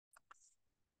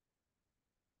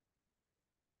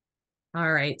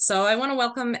All right, so I want to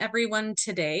welcome everyone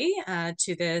today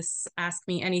to this Ask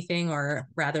Me Anything, or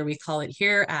rather we call it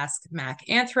here, Ask Mac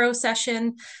Anthro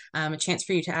session, a chance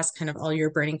for you to ask kind of all your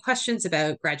burning questions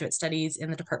about graduate studies in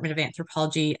the Department of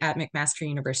Anthropology at McMaster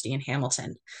University in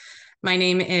Hamilton. My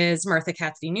name is Martha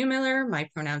Cassidy Newmiller. My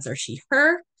pronouns are she,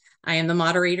 her. I am the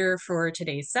moderator for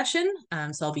today's session,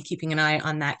 so I'll be keeping an eye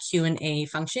on that Q&A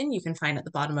function you can find at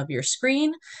the bottom of your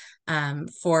screen.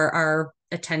 For our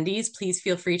attendees, please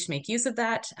feel free to make use of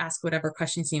that, ask whatever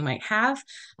questions you might have,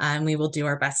 and we will do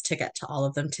our best to get to all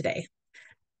of them today.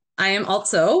 I am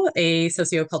also a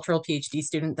sociocultural PhD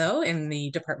student, though, in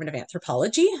the Department of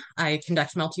Anthropology. I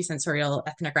conduct multisensorial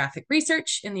ethnographic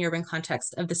research in the urban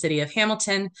context of the city of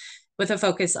Hamilton, with a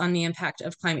focus on the impact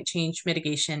of climate change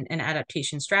mitigation and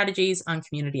adaptation strategies on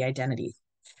community identity.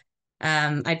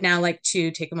 I'd now like to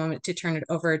take a moment to turn it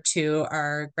over to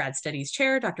our grad studies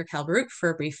chair, Dr. Cal Baruch, for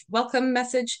a brief welcome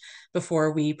message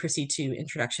before we proceed to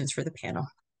introductions for the panel.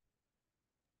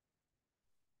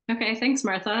 Okay, thanks,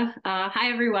 Martha.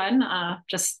 Hi, everyone.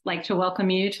 Just like to welcome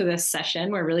you to this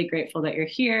session. We're really grateful that you're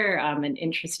here and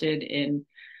interested in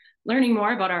learning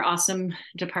more about our awesome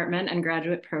department and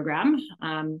graduate program.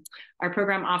 Our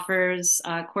program offers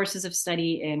courses of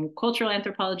study in cultural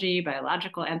anthropology,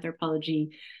 biological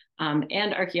anthropology,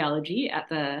 and archaeology at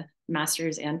the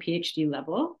master's and PhD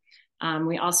level.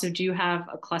 We also do have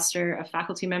a cluster of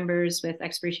faculty members with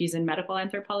expertise in medical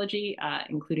anthropology,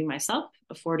 including myself,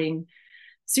 affording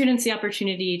students the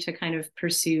opportunity to kind of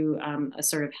pursue a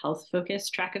sort of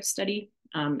health-focused track of study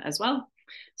as well.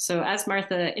 So as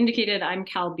Martha indicated, I'm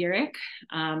Cal Burek,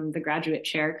 the graduate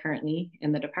chair currently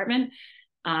in the department.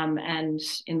 And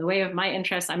in the way of my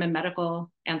interests, I'm a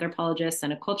medical anthropologist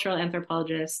and a cultural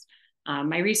anthropologist.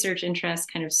 My research interests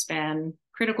kind of span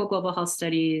critical global health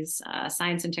studies,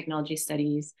 science and technology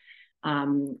studies,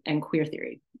 and queer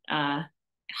theory.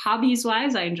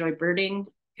 Hobbies-wise, I enjoy birding,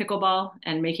 pickleball,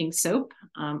 and making soap.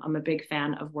 I'm a big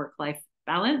fan of work-life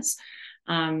balance.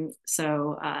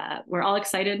 So we're all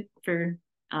excited for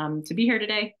to be here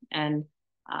today, and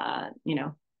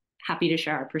happy to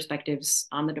share our perspectives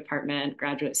on the department,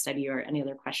 graduate study, or any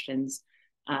other questions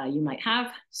you might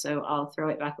have. So I'll throw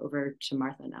it back over to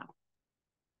Martha now.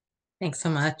 Thanks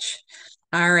so much.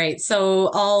 All right,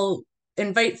 so I'll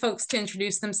invite folks to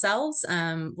introduce themselves.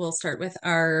 We'll start with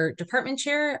our department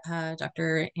chair,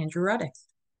 Dr. Andrew Roddick.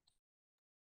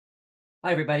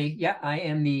 Hi, everybody. Yeah, I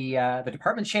am the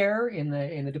department chair in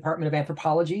the Department of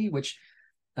Anthropology, which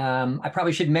I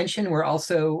probably should mention. We're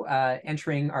also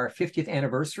entering our 50th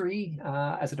anniversary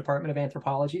as a Department of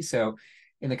Anthropology. So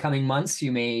in the coming months,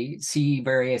 you may see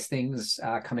various things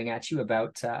coming at you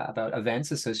about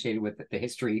events associated with the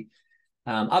history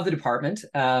of the department.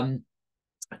 I'm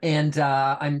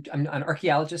an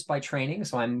archaeologist by training,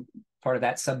 so I'm part of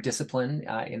that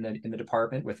subdiscipline in the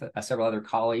department with several other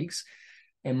colleagues.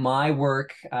 And my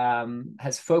work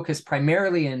has focused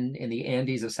primarily in the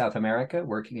Andes of South America,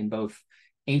 working in both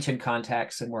ancient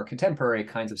contexts and more contemporary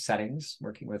kinds of settings,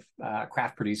 working with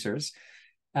craft producers.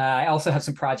 I also have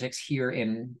some projects here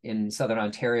in Southern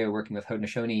Ontario, working with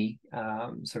Haudenosaunee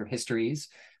sort of histories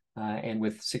and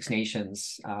with Six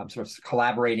Nations, sort of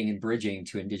collaborating and bridging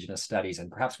to Indigenous studies.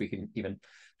 And perhaps we can even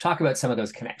talk about some of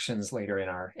those connections later in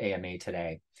our AMA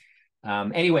today.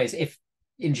 Anyways,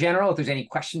 in general, if there's any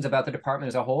questions about the department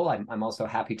as a whole, I'm also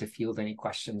happy to field any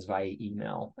questions via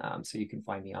email. So you can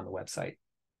find me on the website.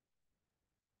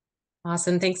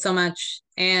 Awesome, thanks so much.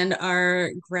 And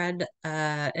our grad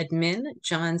admin,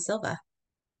 John Silva.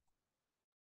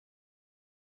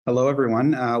 Hello,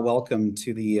 everyone. Welcome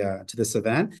to this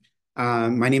event.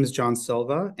 My name is John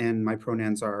Silva, and my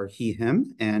pronouns are he,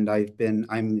 him, and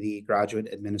I'm the graduate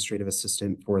administrative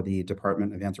assistant for the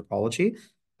Department of Anthropology.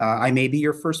 I may be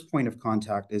your first point of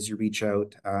contact as you reach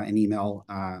out and email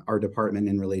our department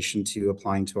in relation to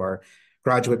applying to our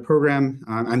graduate program.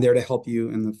 I'm there to help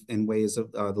you in ways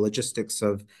of the logistics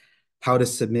of how to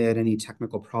submit, any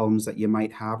technical problems that you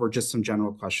might have, or just some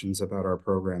general questions about our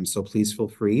program. So please feel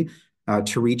free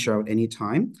to reach out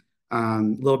anytime. A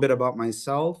little bit about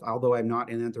myself. Although I'm not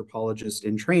an anthropologist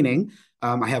in training,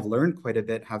 I have learned quite a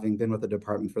bit having been with the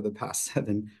department for the past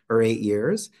 7 or 8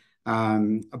 years.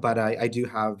 But I do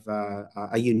have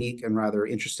a unique and rather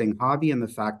interesting hobby in the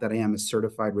fact that I am a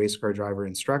certified race car driver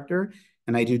instructor,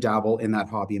 and I do dabble in that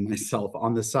hobby myself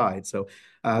on the side. So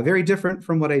very different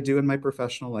from what I do in my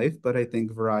professional life, but I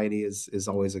think variety is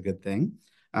always a good thing.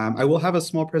 I will have a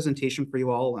small presentation for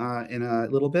you all in a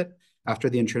little bit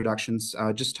after the introductions,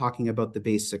 just talking about the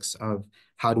basics of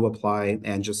how to apply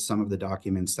and just some of the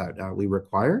documents that we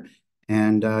require.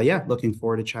 And yeah, looking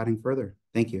forward to chatting further.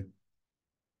 Thank you.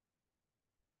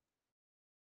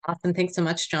 Awesome. Thanks so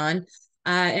much, John.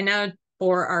 And now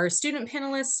for our student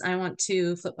panelists, I want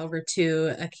to flip over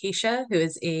to Acacia, who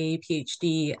is a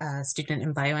PhD student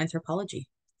in bioanthropology.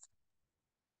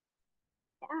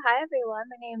 Yeah, hi everyone.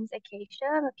 My name is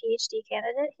Acacia. I'm a PhD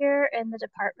candidate here in the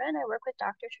department. I work with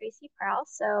Dr. Tracy Prowse.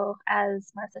 So, as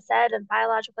Martha said, I'm a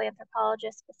biological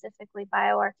anthropologist, specifically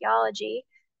bioarchaeology.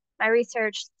 My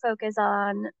research focuses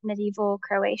on medieval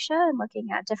Croatia and looking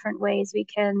at different ways we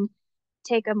can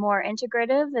take a more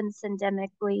integrative and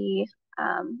syndemically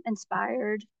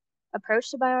inspired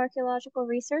approach to bioarchaeological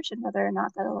research and whether or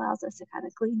not that allows us to kind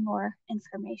of glean more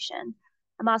information.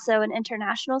 I'm also an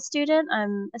international student.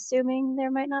 I'm assuming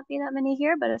there might not be that many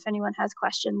here, but if anyone has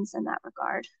questions in that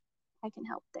regard, I can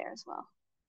help there as well.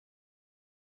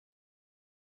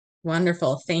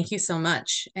 Wonderful. Thank you so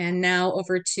much. And now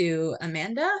over to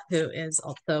Amanda, who is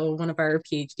also one of our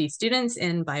PhD students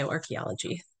in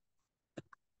bioarchaeology.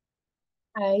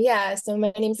 Yeah, so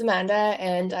my name's Amanda,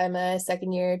 and I'm a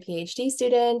second-year PhD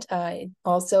student,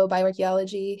 also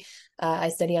bioarchaeology. I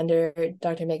study under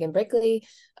Dr. Megan Brickley,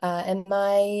 and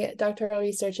my doctoral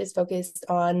research is focused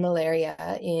on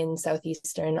malaria in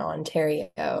southeastern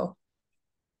Ontario.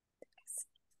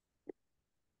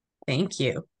 Thank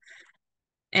you.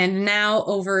 And now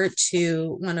over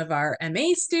to one of our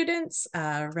MA students,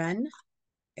 Ren,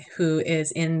 who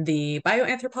is in the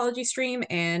bioanthropology stream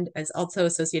and is also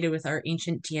associated with our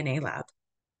ancient DNA lab.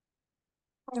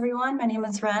 Hi everyone, my name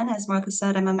is Ren. As Martha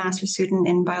said, I'm a master's student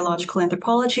in biological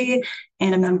anthropology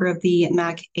and a member of the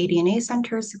MAC ADNA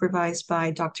Center supervised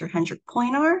by Dr. Hendrik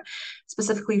Poinar.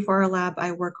 Specifically for our lab,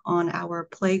 I work on our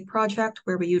plague project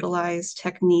where we utilize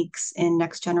techniques in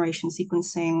next generation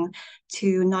sequencing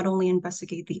to not only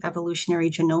investigate the evolutionary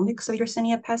genomics of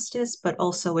Yersinia pestis, but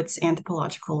also its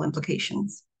anthropological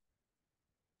implications.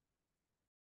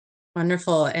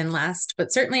 Wonderful. And last,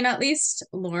 but certainly not least,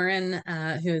 Lauren,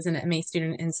 who is an MA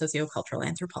student in sociocultural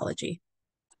anthropology.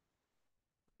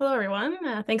 Hello, everyone.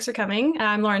 Thanks for coming.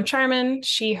 I'm Lauren Charman,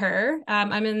 she, her.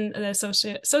 I'm in the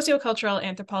sociocultural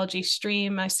anthropology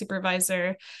stream. My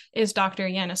supervisor is Dr.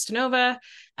 Yana Stanova.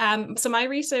 So my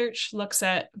research looks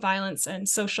at violence and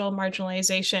social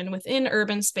marginalization within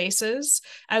urban spaces,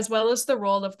 as well as the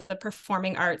role of the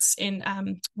performing arts in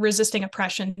resisting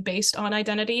oppression based on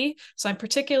identity. So I'm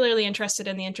particularly interested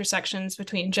in the intersections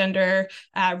between gender,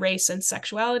 race, and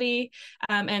sexuality.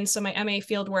 And so my MA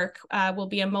fieldwork will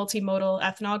be a multimodal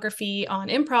ethnography on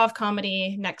improv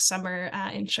comedy next summer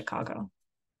in Chicago.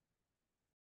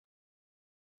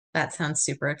 That sounds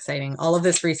super exciting. All of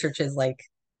this research is like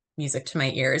music to my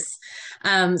ears.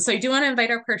 So I do want to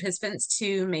invite our participants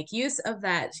to make use of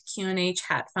that Q&A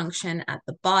chat function at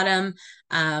the bottom.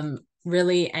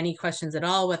 Really any questions at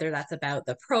all, whether that's about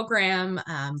the program,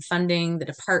 funding, the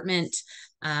department,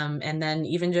 and then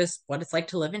even just what it's like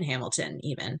to live in Hamilton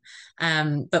even.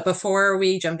 But before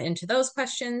we jump into those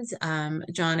questions,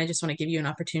 John, I just want to give you an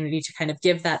opportunity to kind of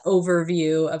give that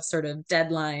overview of sort of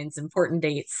deadlines, important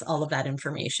dates, all of that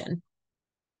information.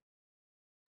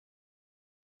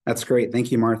 That's great.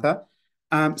 Thank you, Martha.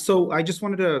 So I just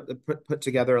wanted to put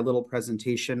together a little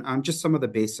presentation, just some of the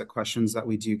basic questions that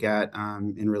we do get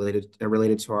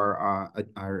related to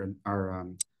our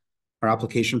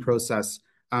application process.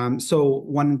 So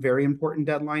one very important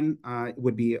deadline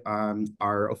would be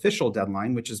our official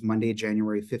deadline, which is Monday,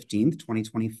 January 15th,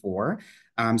 2024.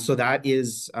 So that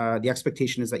is the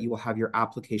expectation is that you will have your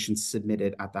application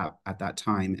submitted at that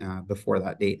time before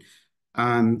that date.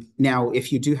 Now,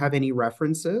 if you do have any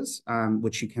references,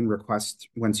 which you can request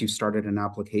once you've started an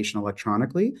application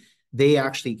electronically, they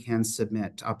actually can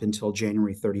submit up until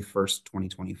January 31st,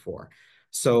 2024.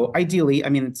 So ideally, I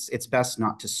mean, it's best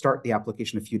not to start the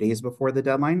application a few days before the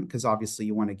deadline, because obviously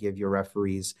you want to give your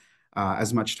referees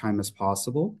as much time as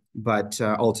possible. But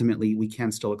ultimately, we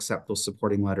can still accept those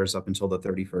supporting letters up until the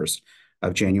 31st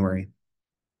of January.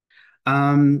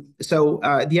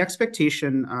 The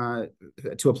expectation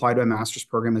to apply to a master's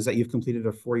program is that you've completed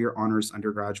a 4-year honors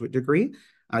undergraduate degree.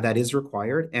 That is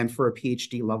required. And for a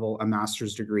PhD level, a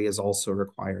master's degree is also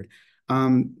required.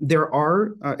 There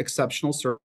are exceptional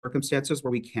circumstances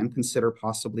where we can consider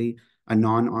possibly a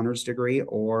non-honors degree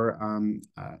or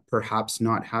perhaps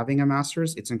not having a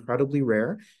master's. It's incredibly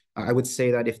rare. I would say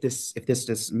that if this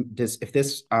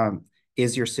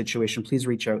is your situation, please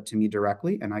reach out to me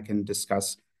directly and I can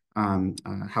discuss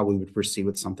how we would proceed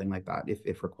with something like that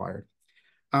if required.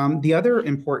 The other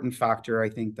important factor I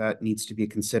think that needs to be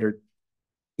considered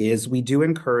is we do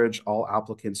encourage all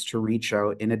applicants to reach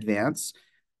out in advance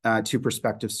to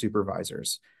prospective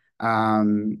supervisors.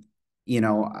 You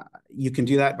can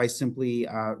do that by simply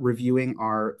reviewing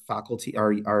our faculty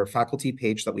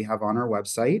page that we have on our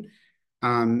website.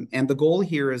 And the goal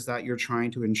here is that you're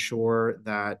trying to ensure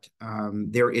that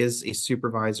there is a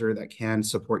supervisor that can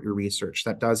support your research,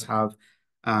 that does have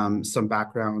some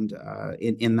background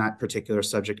in that particular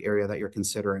subject area that you're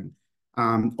considering.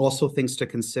 Also, things to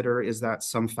consider is that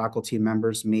some faculty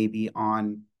members may be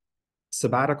on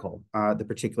sabbatical the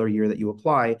particular year that you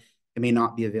apply. It may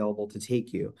not be available to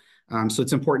take you. So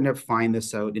it's important to find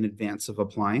this out in advance of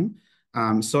applying.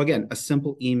 So again, a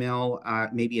simple email,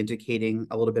 maybe indicating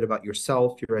a little bit about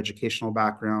yourself, your educational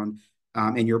background,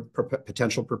 and your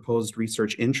potential proposed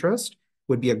research interest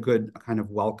would be a good kind of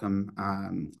welcome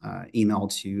email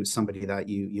to somebody that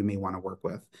you may want to work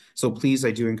with. So please,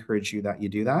 I do encourage you that you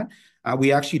do that.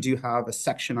 We actually do have a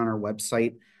section on our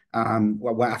website.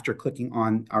 After clicking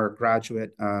on our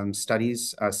graduate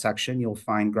studies section, you'll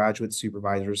find graduate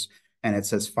supervisors, and it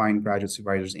says find graduate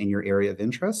supervisors in your area of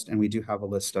interest. And we do have a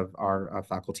list of our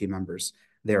faculty members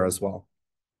there as well.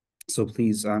 So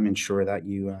please ensure that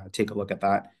you take a look at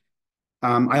that.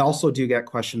 I also do get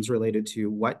questions related to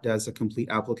what does a complete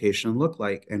application look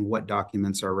like and what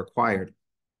documents are required.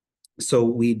 So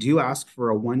we do ask for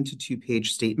a 1 to 2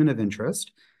 page statement of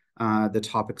interest. The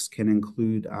topics can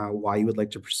include why you would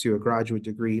like to pursue a graduate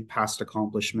degree, past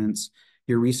accomplishments,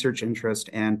 your research interest,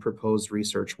 and proposed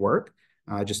research work,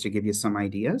 just to give you some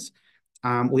ideas.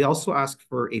 We also ask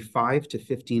for a 5 to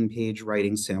 15 page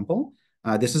writing sample.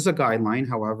 This is a guideline.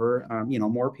 However,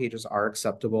 more pages are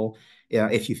acceptable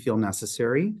if you feel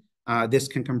necessary. This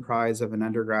can comprise of an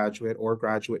undergraduate or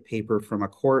graduate paper from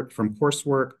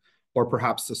coursework, or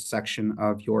perhaps a section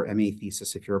of your MA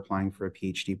thesis if you're applying for a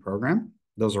PhD program.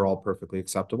 Those are all perfectly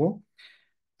acceptable.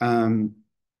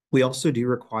 We also do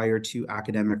require 2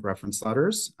 academic reference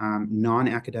letters.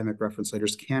 Non-academic reference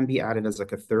letters can be added as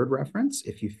like a third reference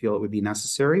if you feel it would be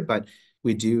necessary, but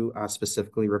we do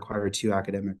specifically require 2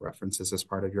 academic references as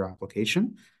part of your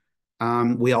application.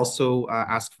 We also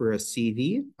ask for a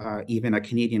CV. Even a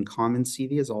Canadian Common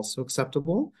CV is also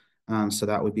acceptable. So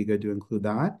that would be good to include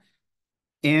that.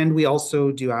 And we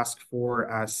also do ask for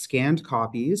scanned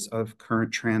copies of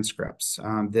current transcripts.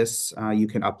 This you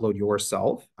can upload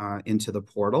yourself into the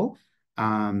portal.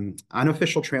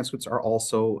 Unofficial transcripts are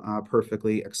also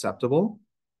perfectly acceptable.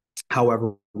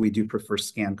 However, we do prefer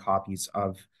scanned copies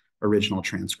of original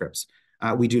transcripts.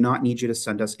 We do not need you to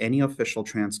send us any official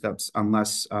transcripts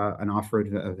unless an offer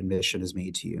of admission is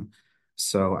made to you.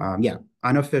 So yeah,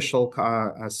 unofficial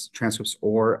transcripts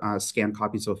or scanned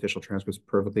copies of official transcripts,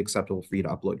 perfectly acceptable for you to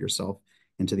upload yourself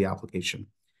into the application.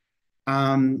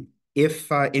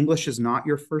 If English is not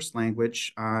your first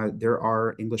language, there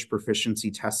are English proficiency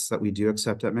tests that we do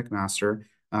accept at McMaster.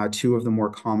 2 of the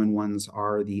more common ones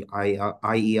are the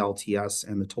IELTS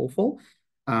and the TOEFL.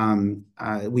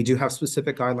 We do have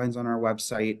specific guidelines on our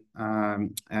website,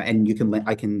 and you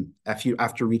can,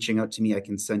 after reaching out to me, I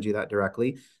can send you that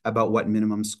directly about what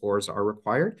minimum scores are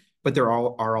required. But there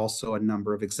are also a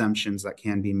number of exemptions that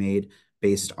can be made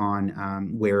based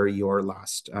on where your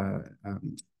last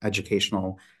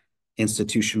educational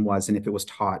institution was and if it was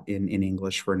taught in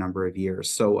English for a number of years.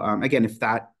 So again, if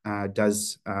that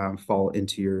does fall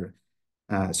into your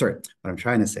sorry, what I'm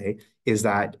trying to say is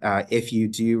that if you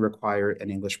do require an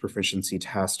English proficiency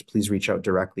test, please reach out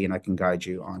directly and I can guide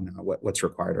you on what's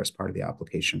required as part of the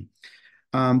application.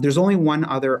 There's only one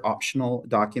other optional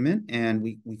document, and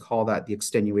we call that the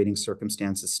extenuating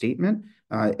circumstances statement,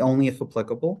 only if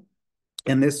applicable.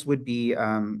 And this would be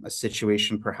a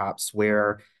situation perhaps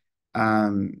where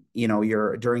during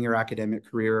your academic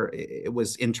career, it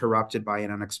was interrupted by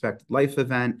an unexpected life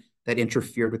event that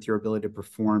interfered with your ability to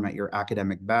perform at your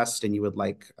academic best, and you would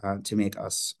like to make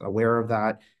us aware of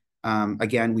that.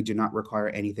 Again, we do not require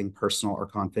anything personal or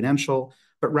confidential,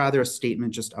 but rather a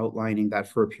statement just outlining that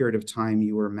for a period of time,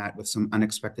 you were met with some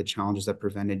unexpected challenges that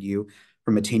prevented you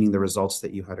from attaining the results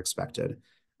that you had expected.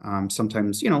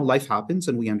 Sometimes, life happens,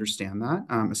 and we understand that,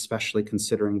 especially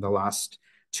considering the last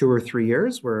 2 or 3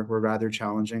 years were rather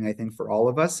challenging, I think, for all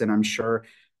of us. And I'm sure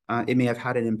it may have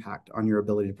had an impact on your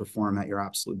ability to perform at your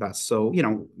absolute best. So,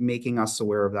 making us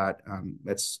aware of that,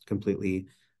 that's completely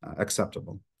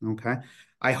acceptable. Okay.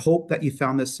 I hope that you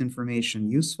found this information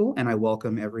useful, and I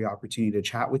welcome every opportunity to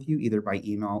chat with you either by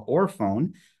email or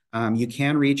phone. You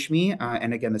can reach me,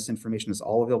 and again, this information is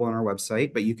all available on our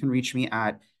website, but you can reach me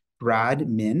at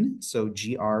gradmin, so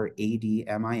GRADMIN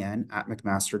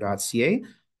 @mcmaster.ca,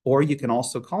 or you can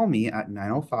also call me at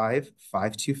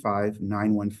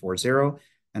 905-525-9140,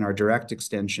 and our direct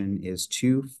extension is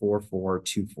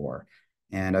 24424.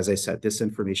 And as I said, this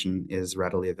information is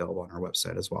readily available on our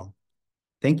website as well.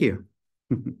 Thank you.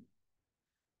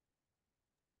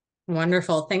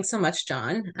 Wonderful. Thanks so much,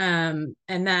 John. And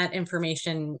that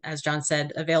information, as John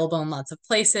said, available in lots of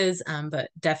places, but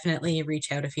definitely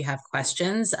reach out if you have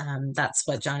questions. That's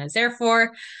what John is there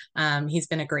for. He's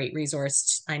been a great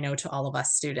resource, I know, to all of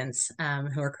us students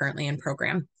who are currently in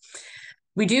program.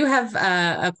 We do have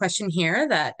a question here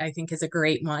that I think is a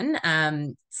great one.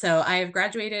 So I have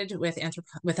graduated with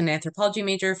an anthropology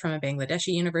major from a Bangladeshi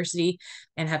university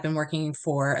and have been working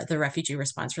for the refugee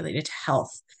response related to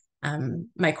health.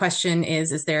 My question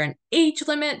is there an age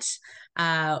limit?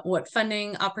 What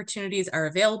funding opportunities are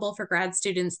available for grad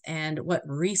students, and what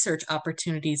research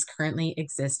opportunities currently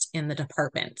exist in the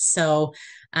department? So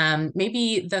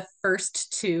maybe the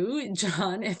first two,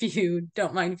 John, if you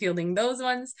don't mind fielding those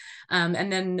ones.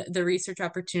 And then the research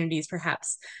opportunities,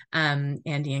 perhaps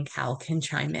Andy and Cal can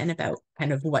chime in about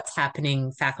kind of what's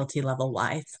happening faculty level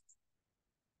wise.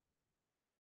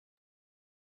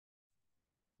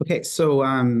 Okay, so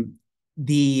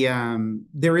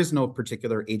there is no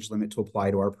particular age limit to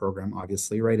apply to our program,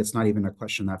 obviously, right? It's not even a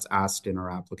question that's asked in our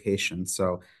application.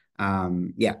 So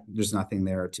yeah, there's nothing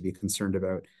there to be concerned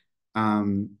about.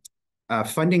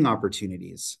 Funding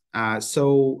opportunities.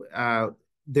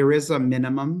 There is a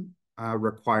minimum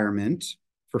requirement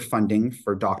for funding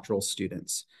for doctoral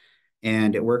students.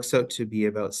 And it works out to be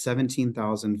about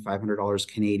 $17,500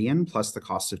 Canadian plus the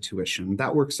cost of tuition.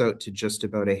 That works out to just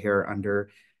about a hair under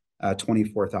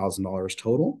 $24,000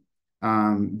 total.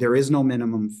 There is no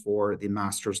minimum for the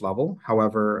master's level.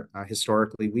 However,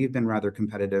 historically, we've been rather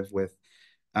competitive with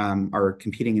our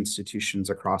competing institutions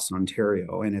across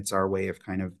Ontario, and it's our way of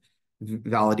kind of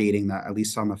validating that, at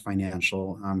least on the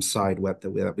financial side,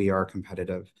 that we are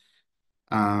competitive.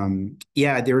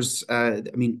 Yeah,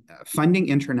 funding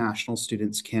international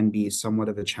students can be somewhat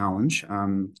of a challenge,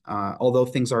 although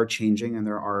things are changing and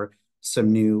there are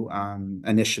some new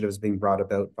initiatives being brought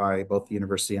about by both the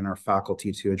university and our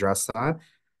faculty to address that.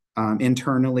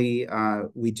 Internally,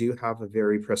 we do have a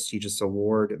very prestigious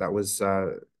award that was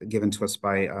given to us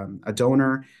by a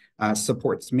donor,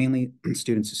 supports mainly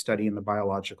students who study in the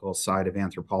biological side of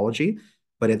anthropology,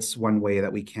 but it's one way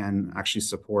that we can actually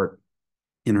support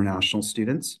international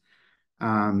students.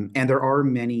 And there are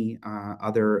many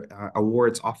other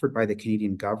awards offered by the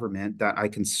Canadian government that I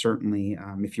can certainly,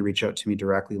 if you reach out to me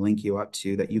directly, link you up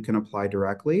to, that you can apply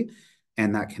directly,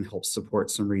 and that can help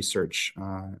support some research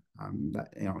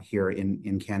here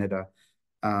in Canada.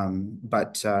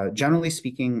 But generally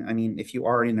speaking, I mean, if you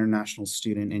are an international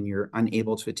student and you're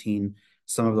unable to attain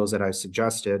some of those that I've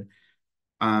suggested,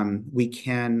 we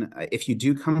can, if you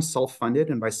do come self-funded,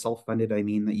 and by self-funded, I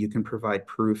mean that you can provide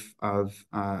proof of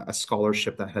a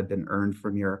scholarship that had been earned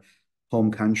from your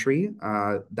home country,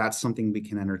 that's something we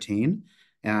can entertain.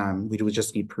 We would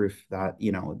just need proof that,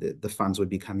 the funds would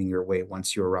be coming your way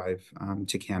once you arrive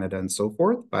to Canada and so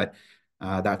forth. But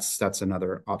that's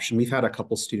another option. We've had a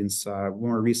couple students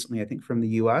more recently, I think, from the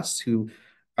US who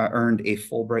earned a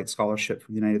Fulbright scholarship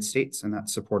from the United States, and that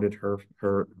supported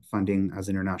her funding as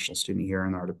an international student here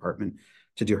in our department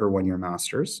to do her one-year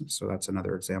master's. So that's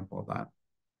another example of that.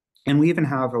 And we even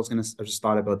have, I just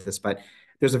thought about this, but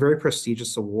there's a very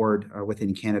prestigious award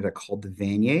within Canada called the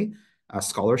Vanier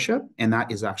Scholarship, and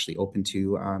that is actually open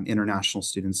to international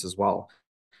students as well.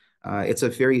 It's a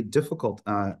very difficult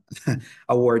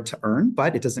award to earn,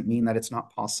 but it doesn't mean that it's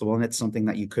not possible, and it's something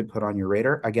that you could put on your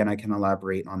radar. Again, I can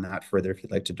elaborate on that further if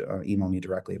you'd like to email me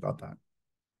directly about that.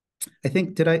 I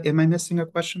think, am I missing a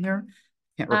question there?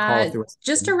 Can't recall if there was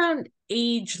just around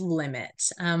age limit,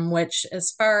 which,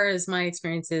 as far as my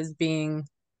experience is being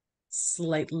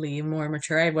slightly more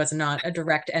mature, I was not a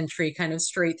direct entry kind of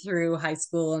straight through high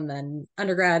school and then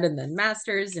undergrad and then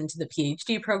master's into the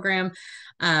PhD program.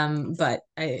 But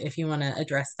if you want to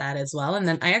address that as well. And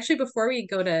then I actually, before we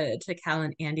go to Cal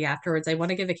and Andy afterwards, I want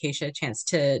to give Acacia a chance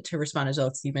to respond as well,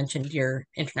 because you mentioned your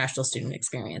international student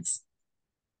experience.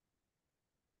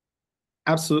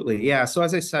 Absolutely. Yeah. So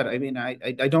as I said, I mean, I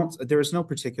don't, there is no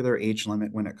particular age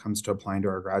limit when it comes to applying to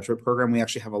our graduate program. We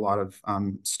actually have a lot of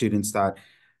students that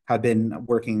have been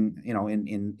working,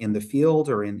 in the field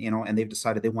or and they've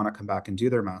decided they want to come back and do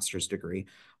their master's degree,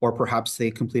 or perhaps they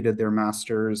completed their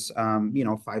master's,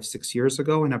 5-6 years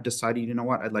ago and have decided, you know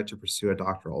what, I'd like to pursue a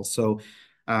doctoral. So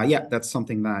yeah, that's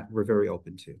something that we're very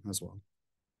open to as well.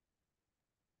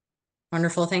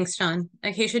 Wonderful. Thanks, John.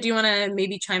 Acacia, do you want to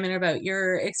maybe chime in about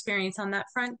your experience on that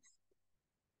front?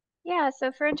 Yeah,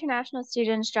 so for international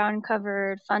students, John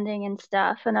covered funding and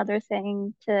stuff. Another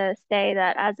thing to say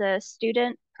that as a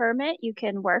student permit, you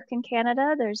can work in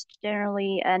Canada. There's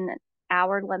generally an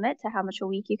hour limit to how much a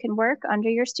week you can work under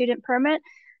your student permit.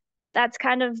 that's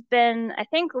kind of been, I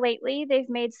think lately they've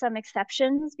made some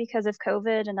exceptions because of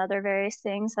COVID and other various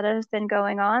things that have been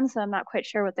going on. So I'm not quite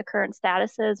sure what the current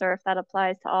status is or if that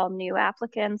applies to all new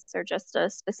applicants or just a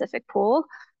specific pool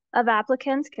of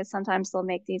applicants, because sometimes they'll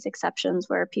make these exceptions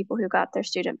where people who got their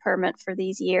student permit for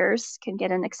these years can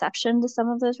get an exception to some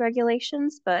of those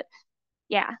regulations. But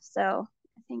yeah, so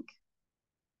I think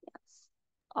that's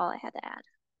all I had to add.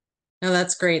 No,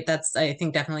 that's great. That's, I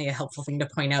think, definitely a helpful thing to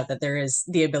point out, that there is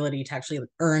the ability to actually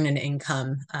earn an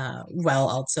income while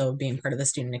also being part of the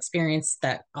student experience.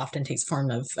 That often takes form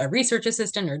of a research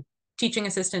assistant or teaching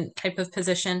assistant type of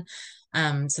position.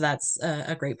 So that's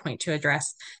a great point to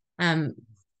address.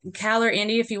 Cal or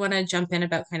Andy, if you want to jump in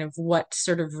about kind of what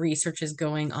sort of research is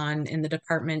going on in the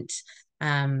department,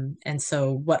 and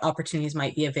so what opportunities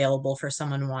might be available for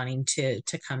someone wanting to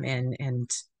come in and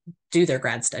do their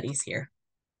grad studies here.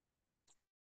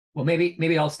 Well,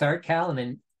 maybe I'll start, Cal, and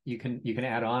then you can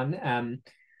add on.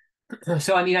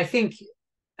 So I mean, I think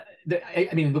the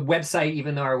website,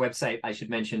 even though our website, I should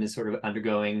mention, is sort of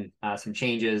undergoing some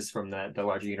changes from the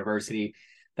larger university,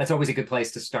 that's always a good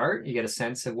place to start. You get a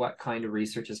sense of what kind of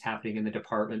research is happening in the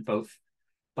department, both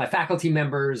by faculty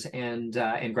members and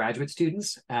graduate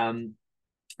students.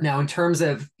 Now, in terms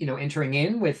of entering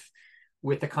in with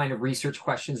the kind of research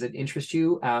questions that interest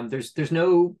you, there's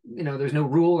no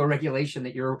rule or regulation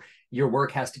that your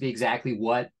work has to be exactly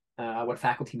what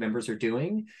faculty members are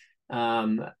doing.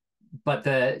 But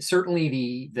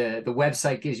certainly the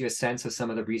website gives you a sense of some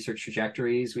of the research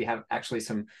trajectories. We have actually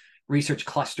some research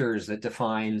clusters that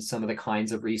define some of the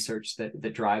kinds of research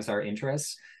that drives our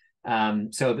interests.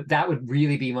 So that would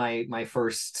really be my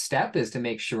first step, is to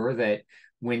make sure that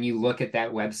when you look at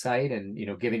that website and,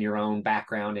 given your own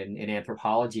background in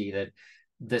anthropology, that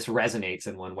this resonates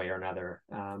in one way or another.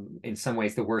 In some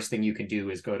ways, the worst thing you can do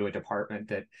is go to a department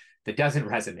that doesn't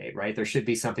resonate, right? There should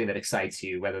be something that excites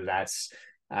you, whether that's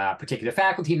particular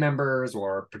faculty members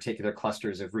or particular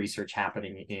clusters of research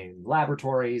happening in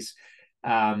laboratories.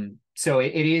 So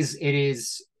it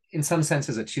is in some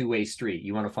senses a two-way street.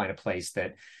 You want to find a place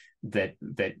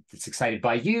that's excited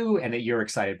by you and that you're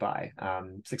excited by.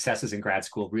 Successes in grad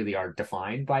school really are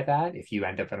defined by that. If you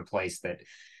end up in a place that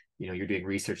you're doing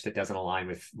research that doesn't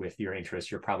align with your interests,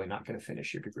 you're probably not going to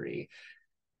finish your degree.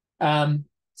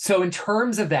 So in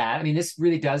terms of that, I mean, this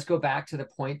really does go back to the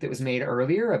point that was made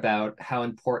earlier about how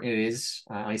important it is.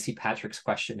 I see Patrick's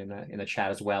question in the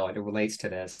chat as well, and it relates to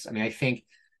this. I mean, I think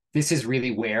this is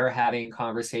really where having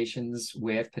conversations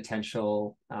with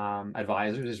potential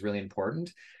advisors is really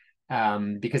important,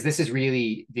 because this is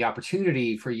really the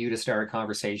opportunity for you to start a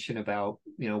conversation about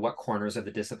what corners of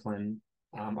the discipline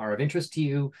are of interest to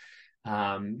you.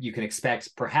 You can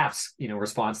expect perhaps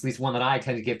response. At least one that I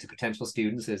tend to give to potential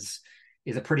students is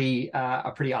a pretty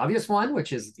obvious one,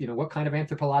 which is what kind of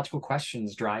anthropological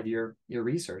questions drive your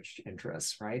research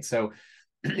interests, right? So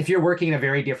if you're working in a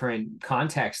very different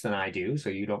context than I do, so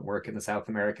you don't work in the South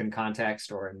American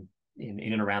context or in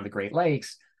and around the Great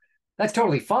Lakes, that's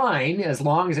totally fine, as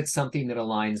long as it's something that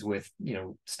aligns with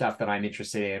stuff that I'm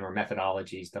interested in or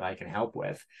methodologies that I can help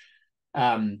with.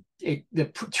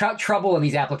 Trouble in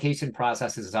these application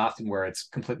processes is often where it's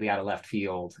completely out of left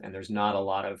field and there's not a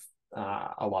lot of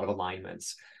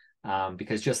alignments,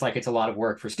 because just like it's a lot of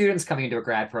work for students coming into a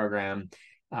grad program,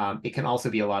 it can also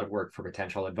be a lot of work for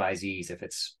potential advisees if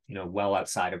it's well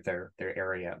outside of their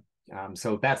area.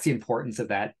 So that's the importance of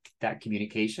that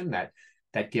communication,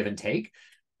 that give and take.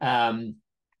 And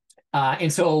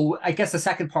so I guess the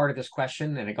second part of this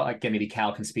question, and again, maybe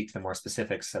Cal can speak to the more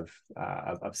specifics of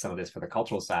some of this for the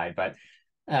cultural side, but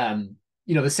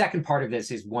the second part of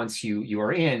this is, once you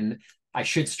are in, I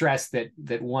should stress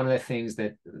that one of the things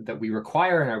that we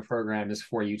require in our program is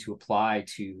for you to apply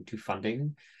to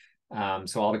funding.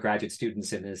 So all the graduate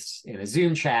students in a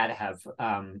Zoom chat have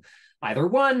either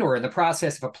won or in the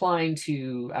process of applying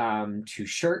to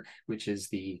SSHRC, which is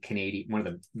one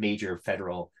of the major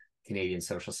federal Canadian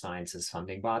social sciences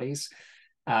funding bodies.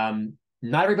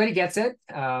 Not everybody gets it,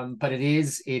 but it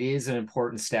is an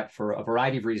important step for a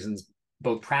variety of reasons,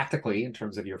 both practically in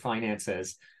terms of your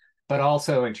finances, but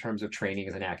also in terms of training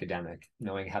as an academic,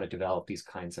 knowing how to develop these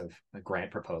kinds of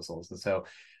grant proposals. And so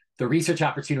the research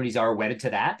opportunities are wedded to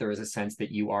that. There is a sense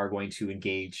that you are going to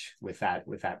engage with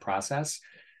that process.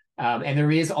 And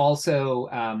there is also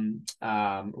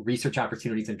research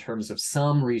opportunities in terms of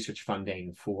some research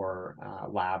funding for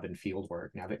lab and field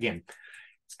work. Now, again,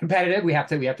 it's competitive. We have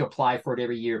to apply for it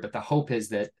every year, but the hope is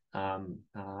that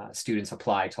students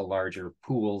apply to larger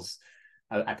pools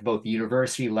at both the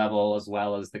university level as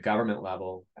well as the government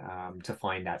level to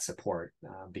find that support.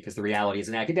 Because the reality as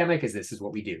an academic is this is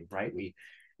what we do, right? We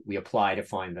we apply to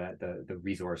find the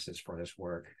resources for this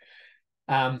work.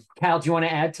 Cal, do you want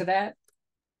to add to that?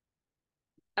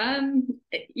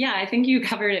 Yeah, I think you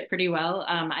covered it pretty well.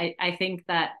 I think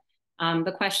that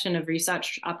the question of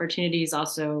research opportunities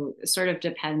also sort of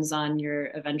depends on your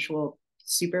eventual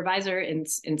supervisor in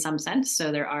some sense.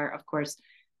 So there are, of course,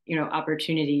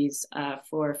 opportunities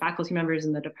for faculty members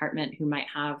in the department who might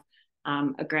have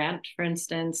a grant, for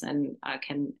instance, and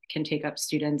can take up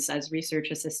students as research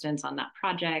assistants on that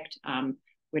project,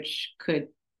 which could,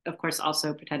 of course,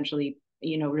 also potentially,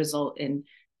 result in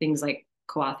things like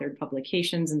co-authored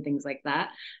publications and things like that.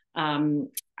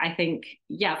 I think,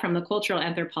 yeah, from the cultural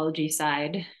anthropology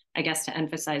side, I guess to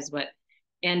emphasize what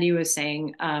Andy was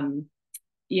saying,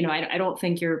 I don't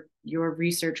think your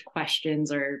research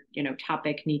questions or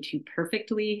topic need to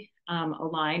perfectly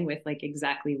align with like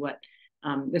exactly what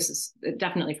this is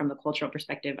definitely from the cultural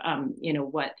perspective,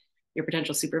 what your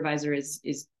potential supervisor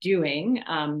is doing.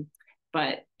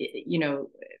 But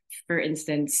for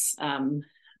instance,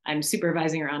 I'm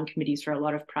supervising around committees for a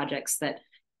lot of projects that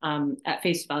at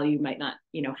face value might not,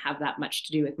 have that much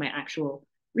to do with my actual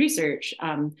research.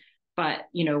 But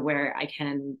where I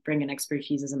can bring an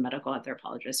expertise as a medical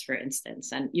anthropologist, for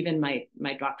instance, and even my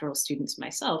doctoral students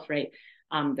myself, right?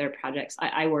 Their projects.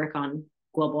 I work on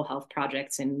global health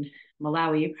projects in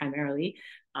Malawi primarily,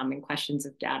 in questions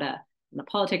of data and the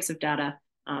politics of data.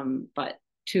 But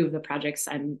two of the projects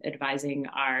I'm advising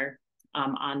are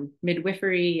on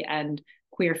midwifery and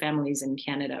queer families in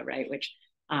Canada, right? Which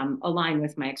align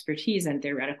with my expertise and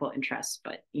theoretical interests,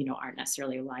 but aren't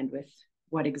necessarily aligned with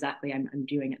what exactly I'm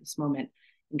doing at this moment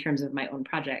in terms of my own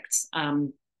projects.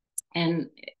 And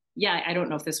yeah, I don't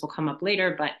know if this will come up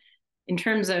later, but in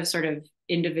terms of sort of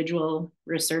individual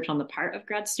research on the part of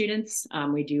grad students,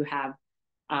 we do have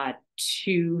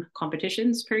 2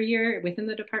 competitions per year within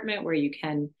the department where you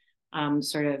can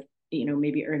sort of,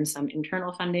 maybe earn some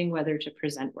internal funding, whether to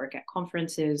present work at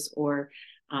conferences or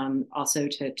also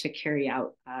to carry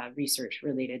out research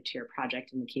related to your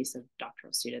project in the case of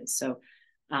doctoral students. So,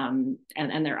 and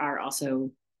there are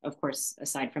also, of course,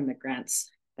 aside from the grants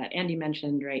that Andy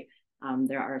mentioned, right,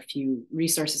 there are a few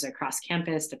resources across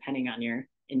campus, depending on your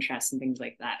interests and things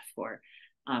like that, for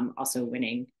also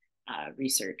winning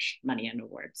research money and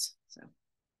awards. So.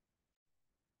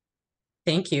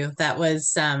 Thank you. That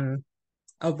was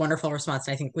a wonderful response.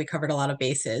 I think we covered a lot of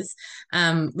bases.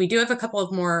 We do have a couple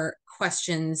of more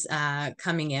questions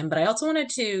coming in, but I also wanted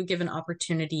to give an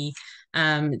opportunity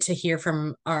to hear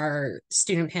from our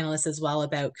student panelists as well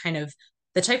about kind of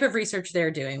the type of research they're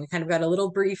doing. We kind of got a little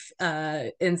brief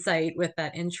insight with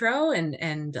that intro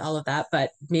and all of that, but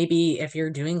maybe if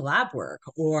you're doing lab work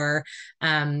or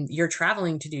you're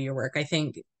traveling to do your work, I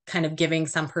think kind of giving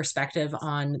some perspective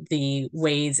on the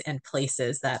ways and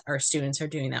places that our students are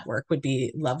doing that work would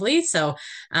be lovely. So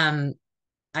I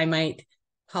might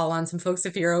call on some folks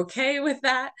if you're okay with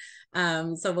that.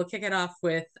 So we'll kick it off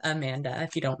with Amanda,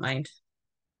 if you don't mind.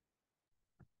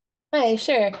 Hi,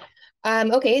 sure.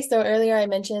 Okay, so earlier I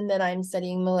mentioned that I'm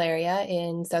studying malaria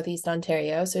in Southeast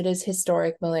Ontario. So it is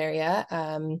historic malaria,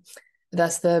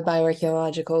 thus the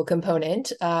bioarchaeological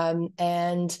component.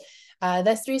 And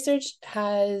this research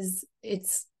has,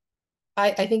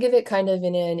 I think of it kind of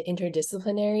in an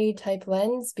interdisciplinary type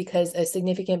lens, because a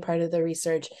significant part of the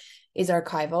research is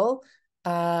archival,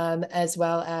 as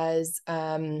well as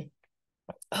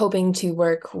hoping to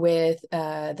work with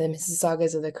the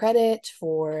Mississaugas of the Credit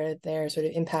for their sort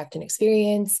of impact and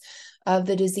experience of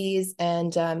the disease.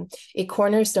 And a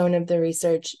cornerstone of the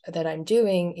research that I'm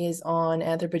doing is on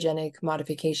anthropogenic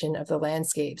modification of the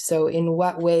landscape. So in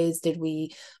what ways did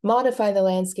we modify the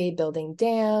landscape, building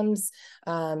dams,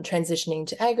 transitioning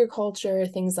to agriculture,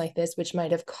 things like this, which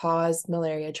might have caused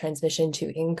malaria transmission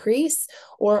to increase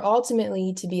or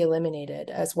ultimately to be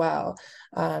eliminated as well.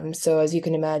 So as you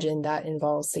can imagine, that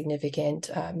involves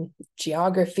significant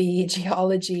geography,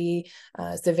 geology,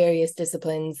 so various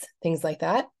disciplines, things like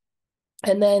that.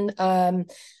 And then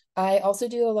I also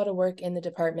do a lot of work in the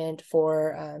department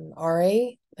for RA,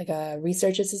 like a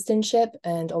research assistantship.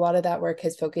 And a lot of that work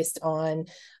has focused on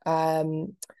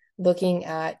looking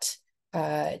at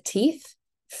teeth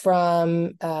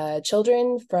from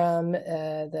children from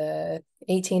the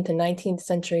 18th and 19th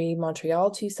century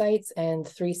Montreal, 2 sites, and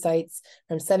 3 sites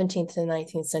from 17th to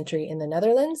 19th century in the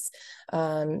Netherlands.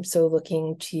 So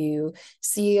looking to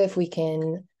see if we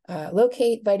can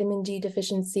locate vitamin D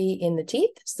deficiency in the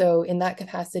teeth. So in that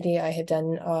capacity, I have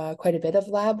done quite a bit of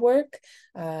lab work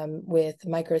with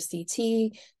micro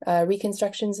CT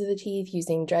reconstructions of the teeth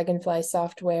using Dragonfly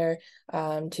software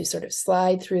to sort of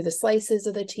slide through the slices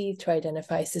of the teeth to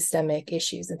identify systemic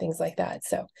issues and things like that.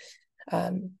 So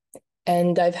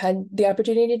And I've had the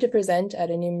opportunity to present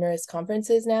at numerous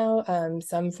conferences now,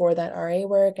 some for that RA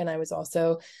work. And I was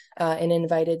also an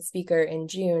invited speaker in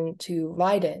June to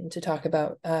Leiden to talk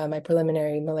about my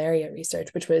preliminary malaria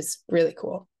research, which was really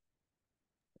cool.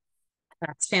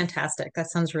 That's fantastic.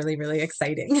 That sounds really, really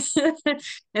exciting.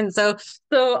 And so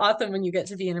awesome when you get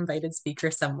to be an invited speaker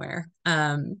somewhere.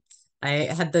 I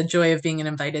had the joy of being an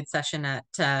invited session at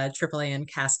AAA in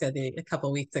Casca a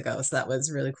couple weeks ago. So that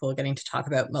was really cool getting to talk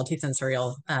about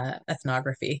multisensorial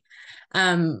ethnography.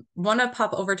 Want to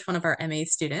pop over to one of our MA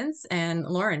students. And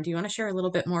Lauren, do you want to share a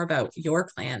little bit more about your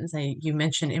plans? You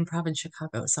mentioned improv in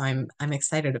Chicago, so I'm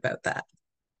excited about that.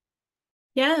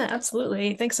 Yeah,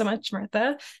 absolutely. Thanks so much,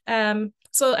 Martha.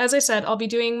 So as I said, I'll be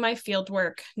doing my field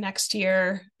work next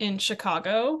year in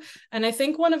Chicago. And I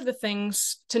think one of the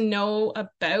things to know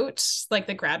about like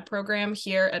the grad program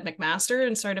here at McMaster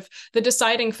and sort of the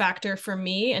deciding factor for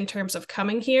me in terms of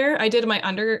coming here, I did my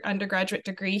undergraduate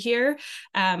degree here.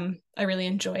 I really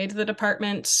enjoyed the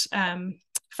department.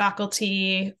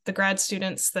 Faculty, the grad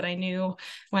students that I knew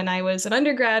when I was an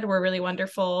undergrad were really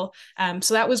wonderful.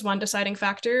 So that was one deciding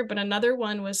factor. But another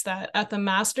one was that at the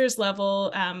master's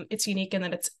level, it's unique in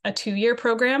that it's a 2-year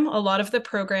program. A lot of the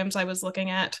programs I was looking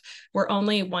at were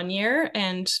only 1 year,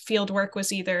 and field work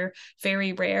was either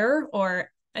very rare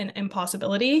or an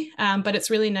impossibility. But it's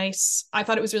really nice. I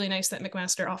thought it was really nice that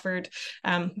McMaster offered,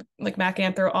 like Mac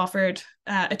Anthro offered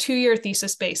a 2-year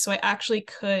thesis base. So I actually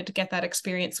could get that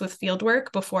experience with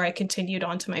fieldwork before I continued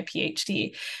on to my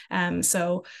PhD.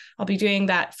 So I'll be doing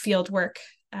that field work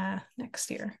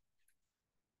next year.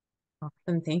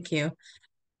 Awesome, thank you.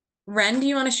 Ren, do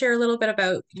you want to share a little bit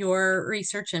about your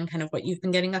research and kind of what you've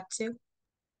been getting up to?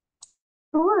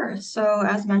 Sure. So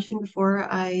as mentioned before,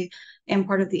 I am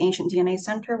part of the Ancient DNA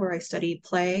Center where I study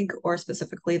plague, or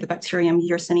specifically the bacterium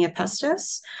Yersinia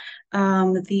pestis.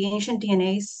 The Ancient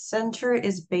DNA Center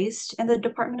is based in the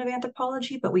Department of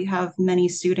Anthropology, but we have many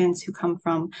students who come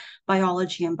from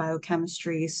biology and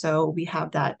biochemistry, so we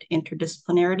have that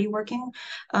interdisciplinarity working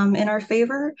in our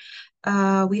favor.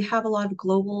 We have a lot of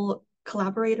global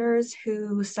collaborators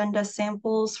who send us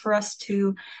samples for us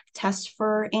to test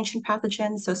for ancient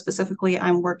pathogens. So specifically,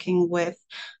 I'm working with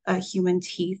human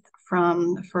teeth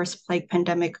from first plague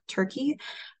pandemic Turkey.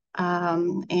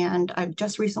 And I've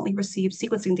just recently received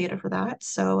sequencing data for that.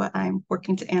 So I'm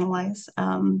working to analyze,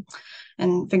 and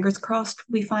fingers crossed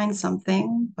we find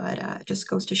something, but it just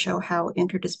goes to show how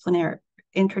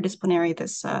interdisciplinary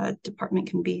this department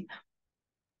can be.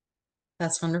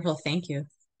 That's wonderful. Thank you.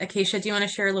 Acacia, do you want to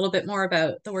share a little bit more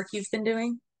about the work you've been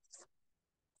doing?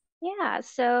 Yeah,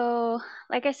 so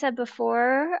like I said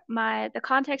before, the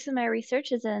context of my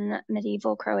research is in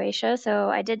medieval Croatia. So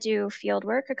I did do field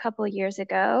work a couple of years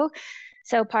ago.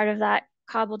 So part of that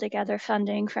cobbled together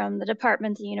funding from the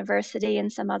department, the university,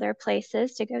 and some other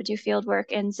places to go do field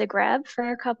work in Zagreb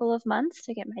for a couple of months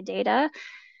to get my data.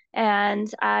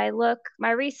 And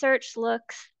my research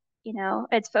looks,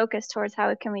 it's focused towards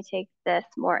how can we take this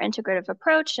more integrative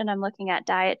approach. And I'm looking at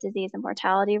diet, disease, and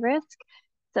mortality risk.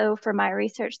 So for my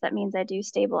research, that means I do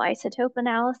stable isotope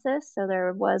analysis. So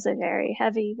there was a very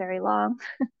heavy, very long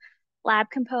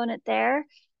lab component there.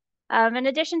 In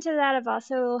addition to that, I've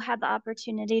also had the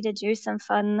opportunity to do some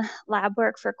fun lab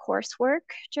work for coursework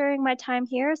during my time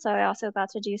here. So I also got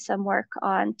to do some work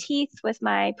on teeth with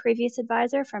my previous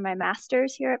advisor for my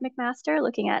master's here at McMaster,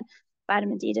 looking at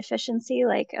vitamin D deficiency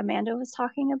like Amanda was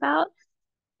talking about.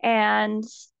 And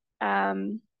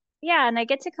yeah, and I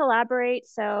get to collaborate.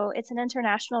 So it's an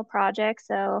international project.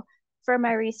 So for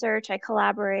my research, I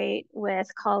collaborate with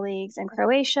colleagues in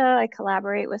Croatia. I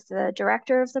collaborate with the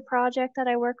director of the project that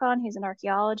I work on. He's an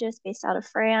archaeologist based out of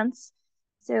France.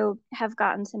 So have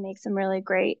gotten to make some really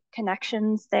great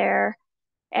connections there.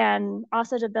 And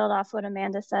also to build off what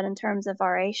Amanda said in terms of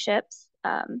RA ships,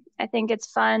 I think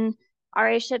it's fun.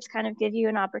 RA ships kind of give you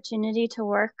an opportunity to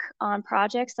work on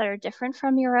projects that are different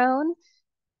from your own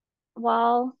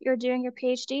while you're doing your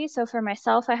PhD. So for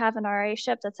myself, I have an RA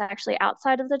ship that's actually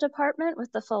outside of the department with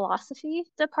the philosophy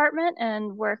department,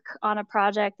 and work on a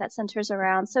project that centers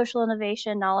around social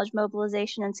innovation, knowledge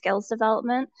mobilization, and skills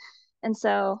development. And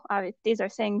so these are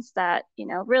things that,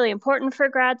 really important for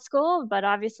grad school, but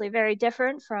obviously very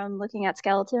different from looking at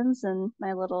skeletons in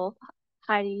my little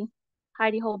hidey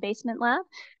hole basement lab.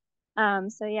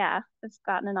 So yeah, I've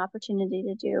gotten an opportunity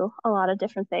to do a lot of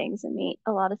different things and meet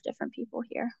a lot of different people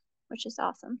here, which is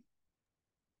awesome.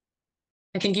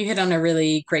 I think you hit on a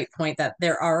really great point that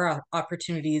there are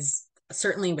opportunities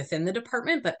certainly within the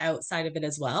department, but outside of it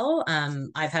as well.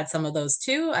 I've had some of those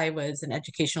too. I was an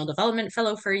educational development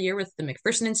fellow for a year with the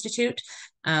McPherson Institute.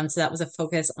 So that was a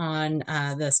focus on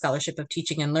the scholarship of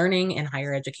teaching and learning in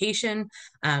higher education.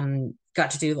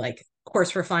 Got to do like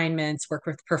course refinements, work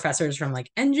with professors from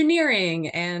like engineering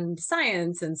and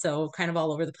science. And so kind of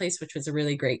all over the place, which was a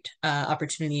really great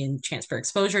opportunity and chance for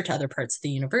exposure to other parts of the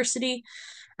university.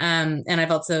 And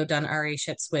I've also done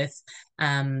RA-ships with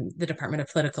the Department of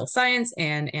Political Science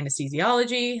and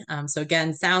Anesthesiology. So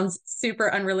again, sounds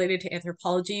super unrelated to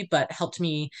anthropology, but helped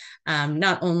me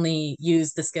not only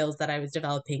use the skills that I was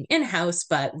developing in-house,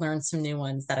 but learn some new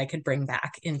ones that I could bring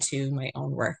back into my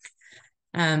own work.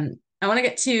 I want to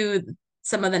get to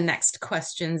some of the next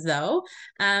questions though.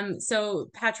 So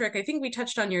Patrick, I think we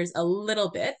touched on yours a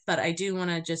little bit, but I do want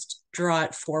to just draw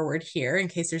it forward here in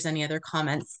case there's any other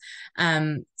comments.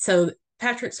 So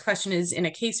Patrick's question is, in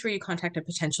a case where you contact a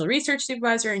potential research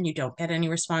supervisor and you don't get any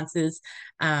responses,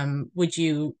 would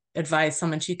you advise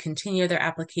someone to continue their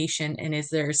application, and is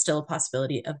there still a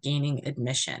possibility of gaining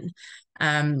admission?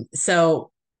 So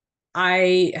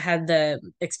I had the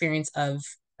experience of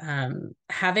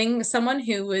having someone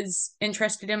who was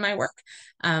interested in my work.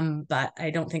 But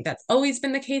I don't think that's always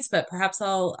been the case, but perhaps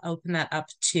I'll open that up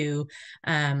to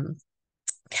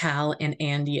Cal and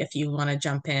Andy if you want to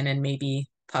jump in and maybe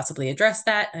possibly address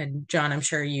that. And John, I'm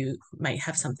sure you might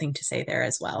have something to say there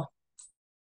as well.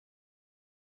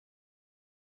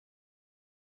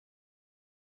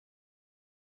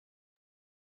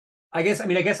 I guess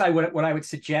what I would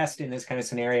suggest in this kind of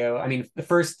scenario, I mean, the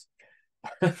first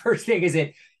thing is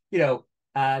that,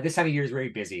 this time of year is very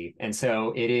busy. And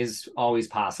so it is always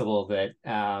possible that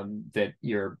that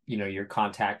your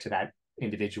contact to that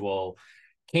individual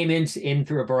came in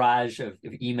through a barrage of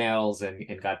emails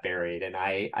and got buried. And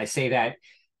I say that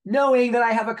knowing that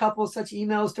I have a couple of such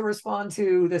emails to respond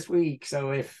to this week.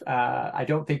 So if I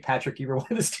don't think, Patrick, you were one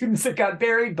of the students that got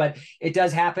buried, but it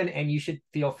does happen, and you should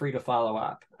feel free to follow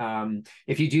up.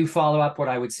 If you do follow up, what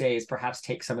I would say is perhaps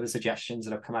take some of the suggestions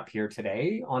that have come up here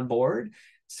today on board.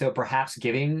 So perhaps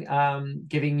giving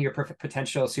your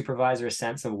potential supervisor a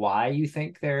sense of why you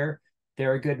think they're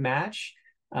a good match.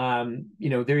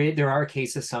 There are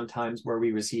cases sometimes where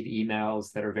we receive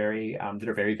emails that are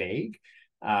very vague.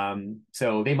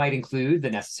 So they might include the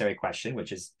necessary question,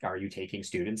 which is, are you taking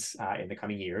students in the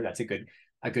coming year? That's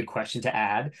a good question to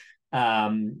add.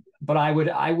 But I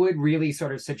would really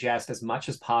sort of suggest, as much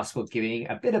as possible, giving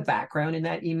a bit of background in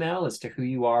that email as to who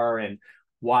you are and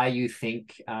why you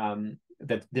think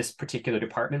that this particular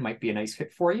department might be a nice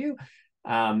fit for you.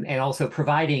 And also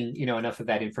providing, enough of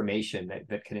that information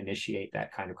that can initiate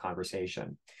that kind of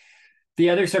conversation.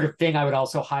 The other sort of thing I would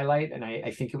also highlight, and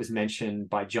I think it was mentioned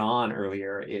by John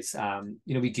earlier, is,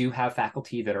 we do have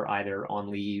faculty that are either on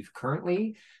leave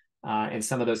currently, and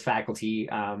some of those faculty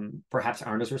perhaps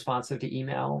aren't as responsive to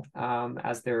email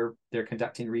as they're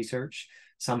conducting research.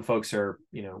 Some folks are,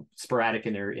 sporadic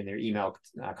in their email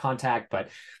contact, but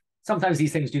sometimes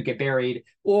these things do get buried,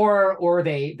 or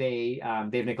they've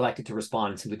neglected to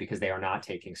respond simply because they are not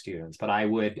taking students. But I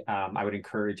would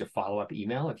encourage a follow-up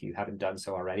email if you haven't done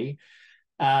so already.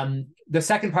 The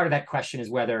second part of that question is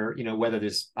whether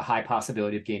there's a high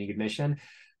possibility of gaining admission.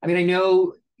 I mean, I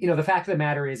know, the fact of the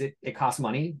matter is it costs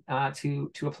money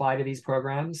to apply to these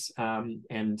programs.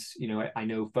 And, I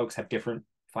know folks have different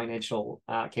financial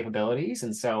capabilities.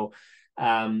 And so,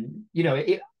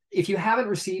 if you haven't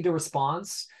received a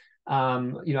response,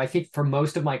 I think for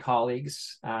most of my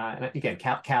colleagues, and again,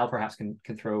 Cal perhaps can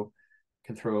throw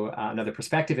another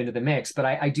perspective into the mix, but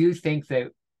I do think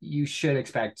that you should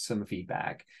expect some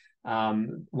feedback.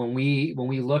 When we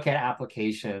look at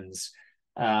applications,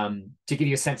 to give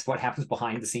you a sense of what happens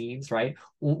behind the scenes, right?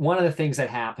 One of the things that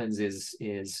happens is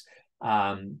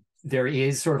there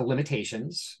is sort of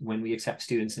limitations when we accept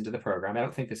students into the program. I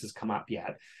don't think this has come up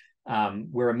yet.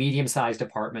 We're a medium-sized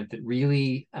department that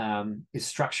really is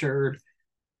structured.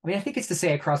 I mean, I think it's to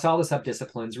say across all the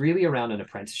subdisciplines, really around an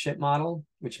apprenticeship model,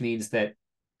 which means that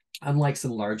unlike some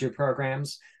larger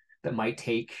programs that might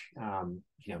take,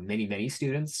 many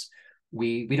students,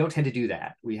 we don't tend to do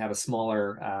that. We have a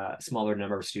smaller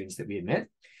number of students that we admit.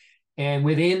 And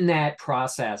within that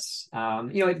process,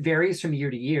 it varies from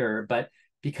year to year, but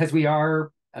because we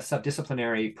are a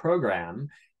subdisciplinary program,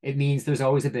 it means there's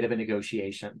always a bit of a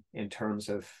negotiation in terms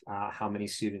of how many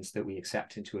students that we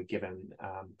accept into a given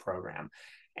program.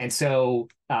 And so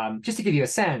just to give you a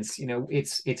sense,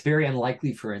 it's very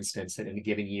unlikely, for instance, that in a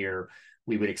given year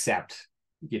we would accept,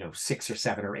 6 or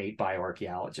 7 or 8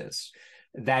 bioarchaeologists.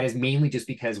 That is mainly just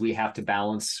because we have to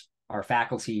balance our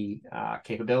faculty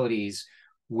capabilities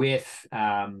with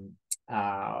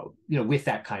with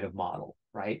that kind of model,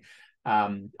 right?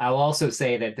 I'll also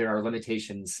say that there are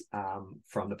limitations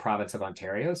from the province of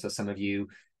Ontario. So some of you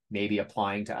may be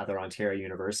applying to other Ontario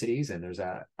universities, and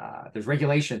there's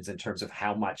regulations in terms of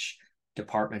how much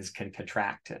departments can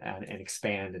contract and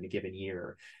expand in a given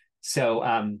year.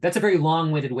 So that's a very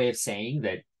long-winded way of saying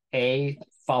that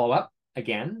follow up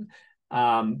again.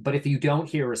 But if you don't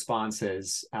hear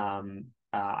responses,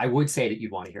 I would say that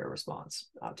you'd want to hear a response,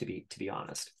 to be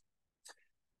honest.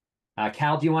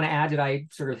 Cal, do you want to add? Did I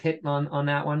sort of hit on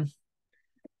that one?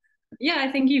 Yeah,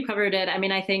 I think you covered it. I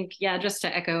mean, I think, just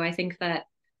to echo, I think that,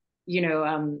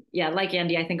 like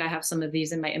Andy, I think I have some of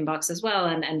these in my inbox as well.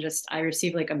 And just, I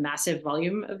receive like a massive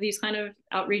volume of these kind of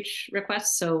outreach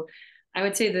requests. So I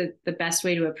would say that the best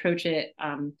way to approach it,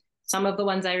 some of the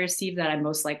ones I receive that I'm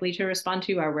most likely to respond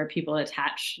to are where people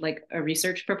attach like a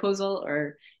research proposal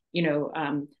or,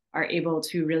 are able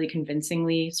to really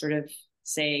convincingly sort of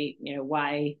say,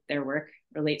 why their work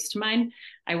relates to mine.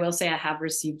 I will say I have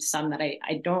received some that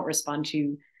I don't respond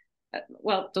to,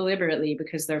 deliberately,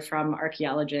 because they're from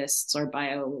archaeologists or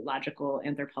biological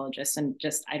anthropologists, and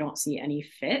just I don't see any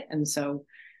fit. And so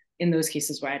in those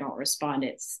cases where I don't respond,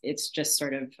 it's just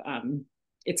sort of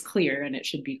it's clear, and it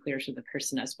should be clear to the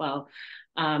person as well.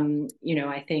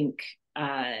 I think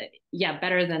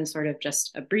better than sort of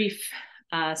just a brief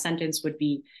sentence would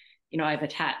be, I've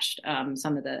attached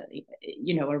some of the,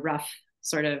 a rough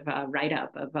sort of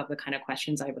write-up of the kind of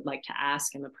questions I would like to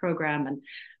ask in the program. And,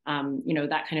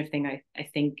 that kind of thing I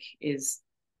think is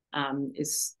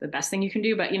the best thing you can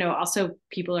do. But, also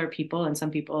people are people, and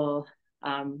some people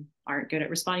aren't good at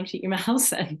responding to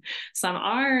emails and some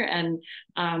are. And,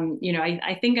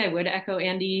 I think I would echo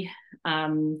Andy.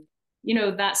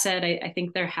 That said, I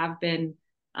think there have been,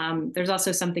 there's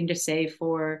also something to say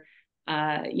for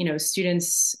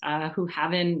students who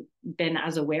haven't been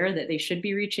as aware that they should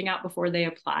be reaching out before they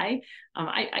apply.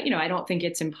 I don't think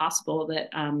it's impossible that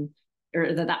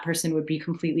or that person would be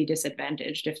completely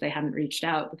disadvantaged if they hadn't reached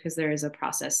out, because there is a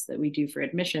process that we do for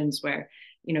admissions where,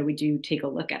 we do take a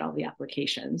look at all the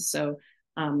applications. So,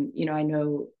 I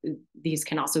know these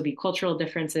can also be cultural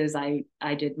differences. I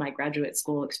did my graduate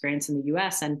school experience in the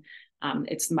US, and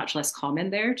it's much less common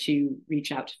there to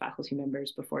reach out to faculty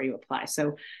members before you apply.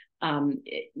 So,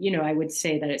 I would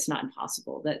say that it's not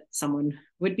impossible that someone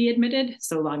would be admitted,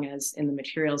 so long as in the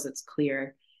materials it's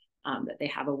clear that they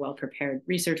have a well-prepared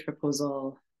research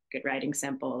proposal, good writing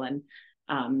sample, and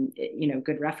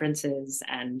good references,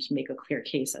 and make a clear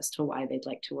case as to why they'd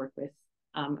like to work with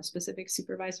a specific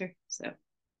supervisor. So,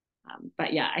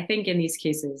 but yeah, I think in these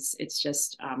cases, it's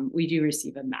just we do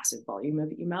receive a massive volume of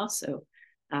emails. So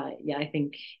I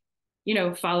think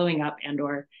following up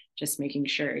and/or just making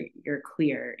sure you're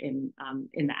clear in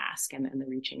the ask and the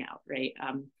reaching out, right?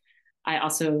 I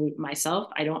also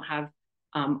myself, I don't have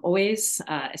always,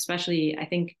 especially I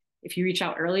think if you reach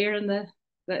out earlier in the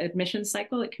admissions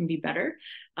cycle, it can be better.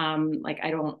 Like I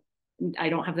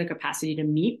don't have the capacity to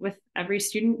meet with every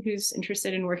student who's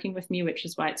interested in working with me, which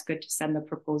is why it's good to send the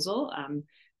proposal,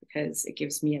 because it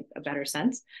gives me a better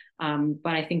sense.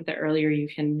 But I think the earlier you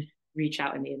can reach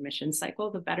out in the admissions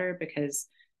cycle, the better, because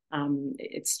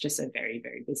it's just a very,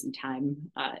 very busy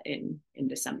time in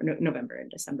December, November and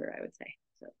December, I would say.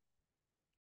 So.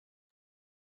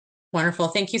 Wonderful.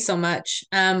 Thank you so much.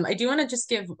 I do want to just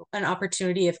give an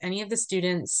opportunity if any of the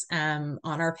students on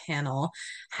our panel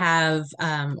have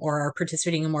or are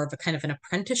participating in more of a kind of an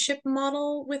apprenticeship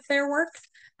model with their work,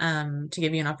 to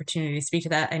give you an opportunity to speak to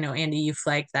that. I know, Andy, you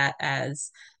flagged that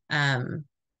as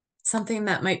something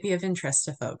that might be of interest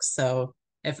to folks. So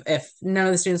if none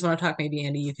of the students want to talk, maybe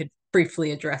Andy, you could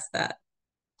briefly address that.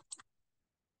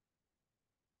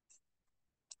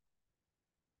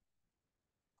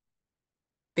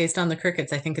 Based on the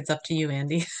crickets, I think it's up to you,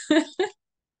 Andy.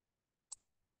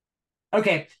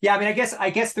 Okay. Yeah. I mean, I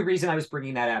guess the reason I was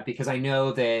bringing that up, because I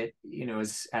know that,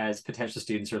 as potential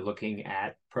students are looking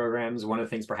at programs, one of the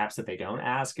things perhaps that they don't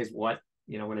ask is what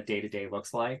a day-to-day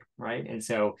looks like. Right. And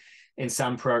so in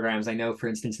some programs, I know, for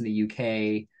instance, in the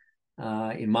UK,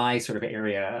 in my sort of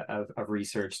area of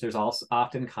research, there's also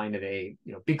often kind of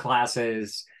big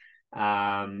classes,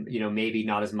 maybe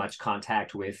not as much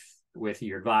contact with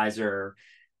your advisor,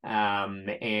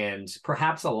 and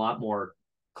perhaps a lot more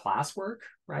classwork,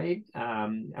 right?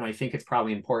 And I think it's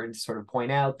probably important to sort of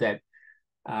point out that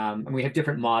and we have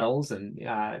different models, and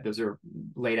those are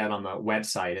laid out on the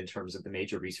website in terms of the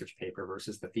major research paper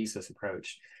versus the thesis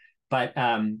approach. But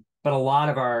a lot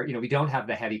of our, we don't have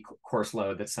the heavy course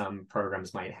load that some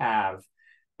programs might have.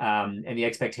 And the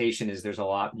expectation is there's a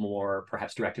lot more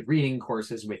perhaps directed reading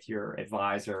courses with your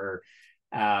advisor.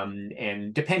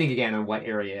 And depending again on what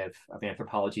area of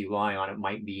anthropology you lie on, it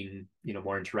might mean,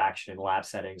 more interaction in lab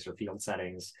settings or field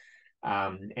settings.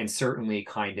 And certainly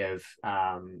kind of,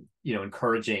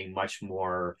 encouraging much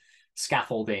more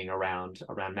scaffolding around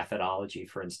methodology,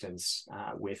 for instance,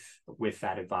 with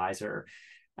that advisor.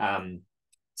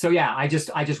 So yeah, I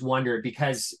just wondered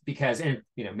because, and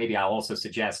maybe I'll also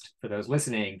suggest for those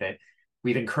listening that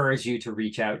we've encouraged you to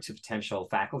reach out to potential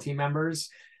faculty members.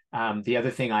 The other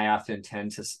thing I often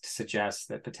tend to suggest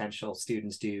that potential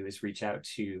students do is reach out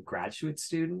to graduate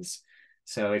students.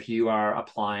 So if you are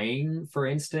applying, for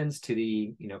instance, to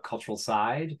the cultural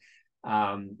side,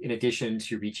 in addition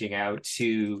to reaching out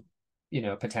to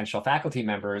potential faculty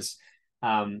members,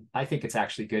 I think it's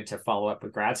actually good to follow up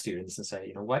with grad students and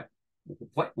say,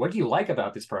 what do you like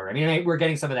about this program? I mean, we're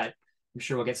getting some of that. I'm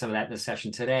sure we'll get some of that in the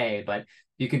session today, but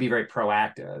you can be very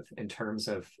proactive in terms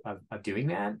of doing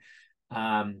that.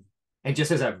 And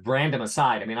just as a random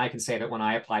aside, I mean, I can say that when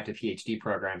I applied to PhD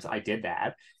programs, I did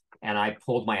that. And I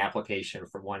pulled my application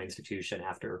from one institution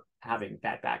after having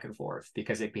that back and forth,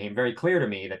 because it became very clear to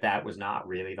me that that was not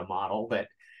really the model, that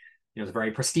it was a very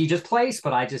prestigious place,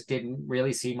 but I just didn't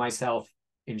really see myself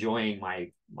enjoying my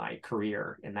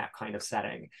career in that kind of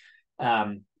setting.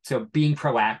 So being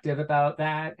proactive about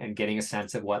that and getting a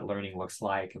sense of what learning looks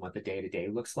like and what the day-to-day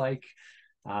looks like,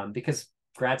 because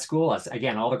grad school,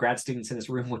 again, all the grad students in this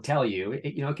room will tell you,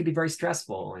 it can be very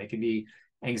stressful and it can be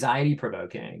anxiety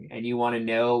provoking, and you want to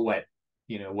know what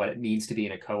it means to be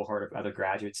in a cohort of other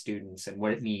graduate students and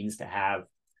what it means to have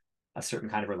a certain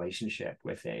kind of relationship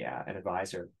with an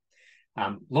advisor.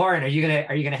 Lauren, are you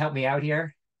gonna help me out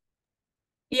here?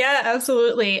 Yeah,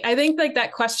 absolutely. I think like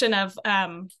that question of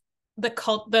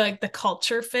the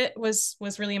culture fit was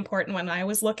really important when I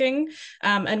was looking.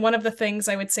 And one of the things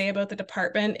I would say about the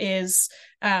department is,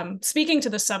 speaking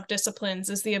to the subdisciplines,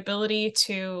 is the ability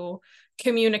to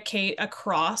communicate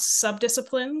across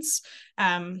subdisciplines,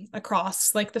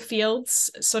 across like the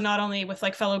fields. So not only with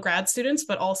like fellow grad students,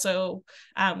 but also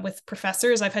with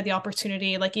professors. I've had the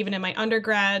opportunity, like even in my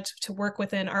undergrad, to work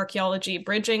within archaeology,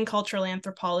 bridging cultural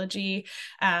anthropology,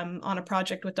 on a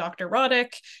project with Dr.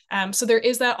 Roddick. So there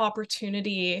is that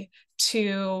opportunity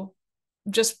to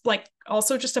just like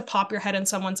also just to pop your head in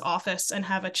someone's office and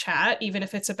have a chat, even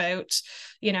if it's about,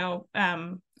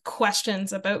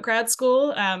 questions about grad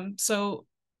school. So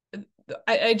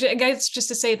I guess just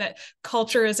to say that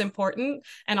culture is important,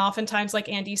 and oftentimes, like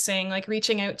Andy's saying, like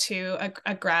reaching out to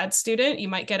a grad student, you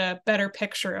might get a better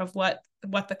picture of what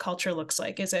the culture looks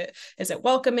like. Is it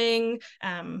welcoming?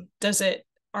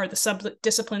 Are the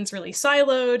sub-disciplines really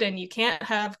siloed and you can't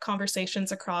have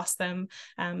conversations across them?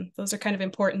 Those are kind of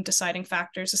important deciding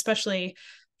factors, especially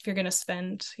if you're going to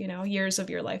spend, years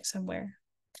of your life somewhere.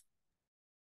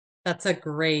 That's a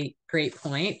great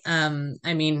point.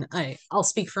 I mean, I'll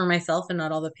speak for myself and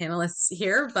not all the panelists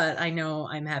here, but I know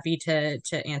I'm happy to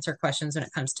answer questions when it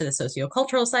comes to the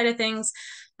sociocultural side of things.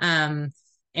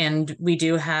 And we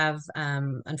do have,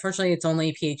 unfortunately, it's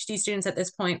only PhD students at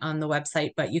this point on the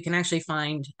website, but you can actually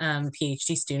find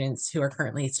PhD students who are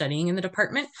currently studying in the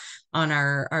department on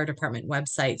our department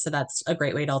website. So that's a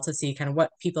great way to also see kind of what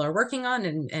people are working on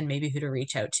and maybe who to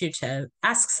reach out to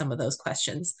ask some of those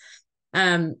questions.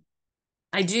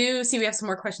 I do see we have some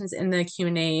more questions in the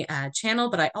Q&A channel,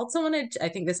 but I also I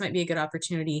think this might be a good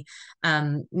opportunity.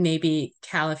 Maybe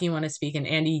Cal, if you want to speak, and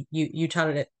Andy, you taught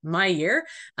it at my year,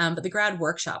 but the grad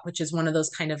workshop, which is one of those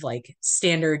kind of like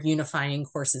standard unifying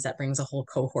courses that brings a whole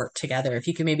cohort together. If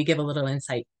you could maybe give a little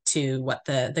insight to what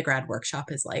the grad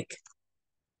workshop is like.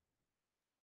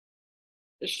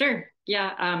 Sure.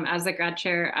 Yeah. As the grad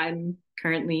chair, I'm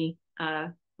currently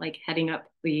like heading up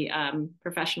the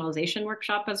professionalization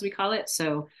workshop, as we call it.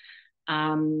 So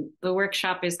the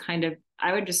workshop is kind of,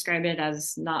 I would describe it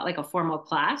as not like a formal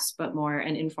class, but more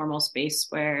an informal space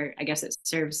where I guess it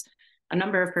serves a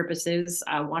number of purposes.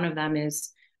 One of them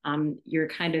is you're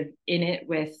kind of in it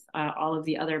with all of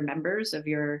the other members of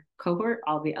your cohort,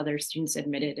 all the other students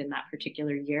admitted in that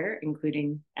particular year,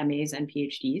 including MAs and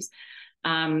PhDs.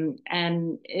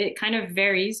 And it kind of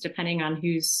varies depending on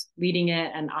who's leading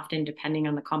it, and often depending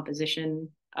on the composition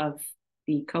of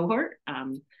the cohort.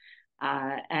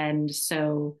 And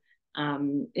so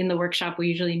in the workshop, we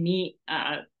usually meet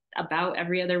about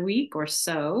every other week or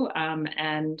so.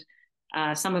 And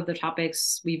some of the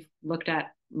topics we've looked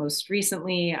at most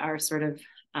recently are sort of,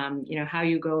 how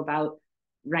you go about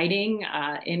writing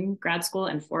in grad school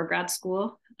and for grad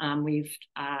school. We've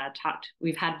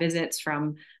had visits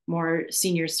from more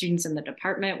senior students in the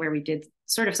department where we did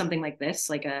sort of something like this,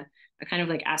 like a kind of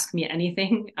like ask me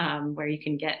anything, where you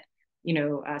can get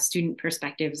student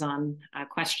perspectives on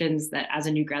questions that as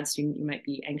a new grad student you might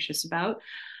be anxious about.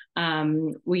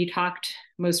 We talked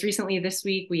most recently this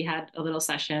week, we had a little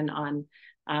session on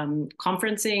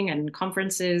conferencing and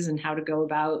conferences and how to go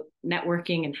about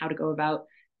networking and how to go about,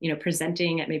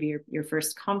 presenting at maybe your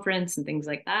first conference and things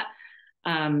like that.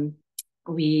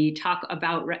 We talk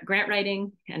about grant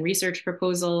writing and research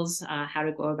proposals, how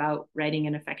to go about writing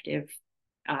an effective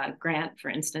grant, for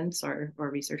instance, or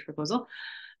research proposal.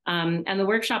 And the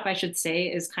workshop, I should say,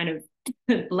 is kind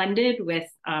of blended with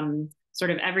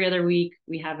sort of every other week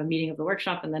we have a meeting of the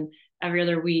workshop, and then every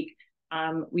other week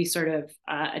we sort of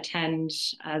attend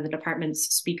the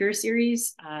department's speaker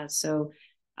series. So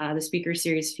the speaker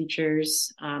series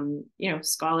features,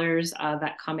 scholars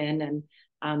that come in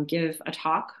and give a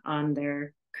talk on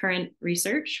their current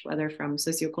research, whether from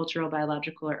sociocultural,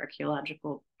 biological, or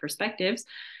archaeological perspectives.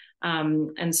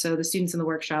 And so the students in the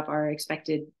workshop are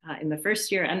expected in the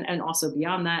first year and also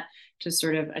beyond that to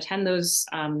sort of attend those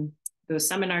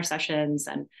seminar sessions.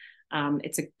 And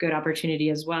it's a good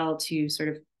opportunity as well to sort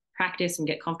of practice and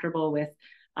get comfortable with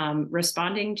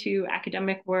responding to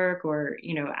academic work or,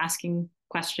 asking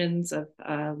questions of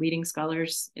leading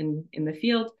scholars in the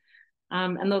field.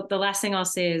 And the last thing I'll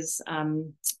say is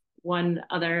one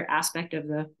other aspect of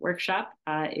the workshop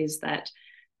is that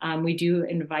we do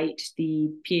invite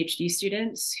the PhD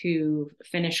students who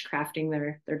finish crafting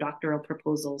their doctoral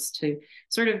proposals to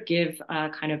sort of give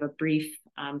kind of a brief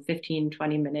 15,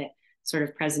 20-minute sort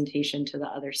of presentation to the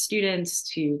other students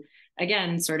to,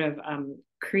 again, sort of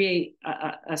create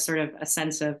a sort of a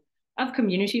sense of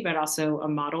community, but also a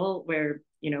model where,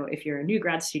 if you're a new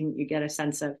grad student, you get a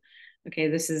sense of, okay,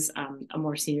 this is a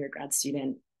more senior grad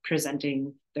student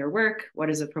presenting their work.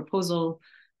 What is a proposal?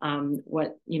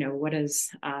 What does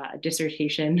a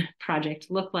dissertation project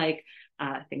look like?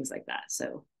 Things like that.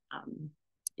 So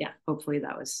yeah, hopefully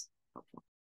that was helpful.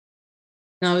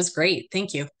 No, it was great.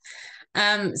 Thank you.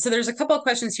 So there's a couple of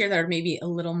questions here that are maybe a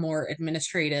little more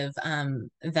administrative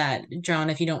that, John,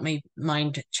 if you don't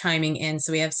mind chiming in.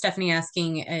 So we have Stephanie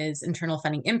asking, is internal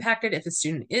funding impacted if a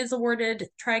student is awarded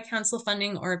Tri-Council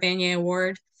funding or a Vanier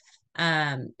Award?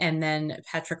 And then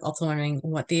Patrick also wondering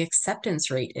what the acceptance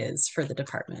rate is for the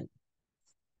department.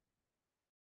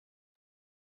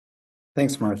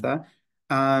 Thanks, Martha.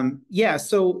 Yeah,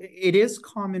 so it is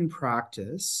common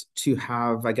practice to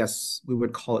have, I guess we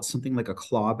would call it something like a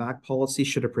clawback policy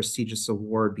should a prestigious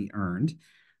award be earned.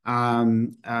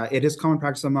 It is common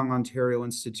practice among Ontario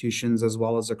institutions as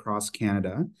well as across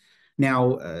Canada.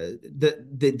 Now,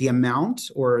 the amount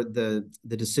or the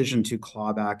decision to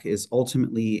clawback is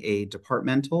ultimately a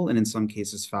departmental and in some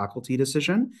cases faculty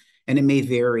decision, and it may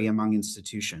vary among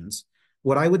institutions.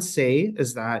 What I would say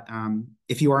is that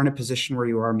if you are in a position where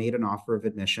you are made an offer of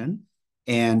admission,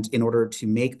 and in order to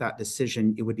make that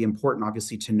decision, it would be important,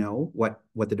 obviously, to know what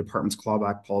the department's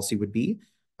clawback policy would be.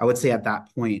 I would say at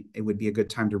that point, it would be a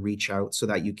good time to reach out so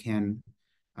that you can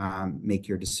make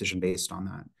your decision based on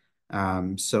that.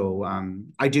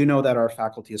 I do know that our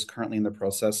faculty is currently in the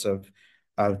process of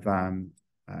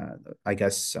I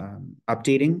guess,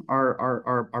 updating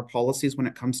our policies when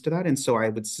it comes to that. And so I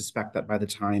would suspect that by the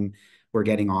time we're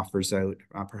getting offers out,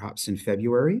 perhaps in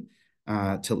February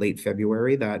to late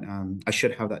February, that I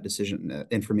should have that decision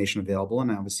information available.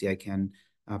 And obviously I can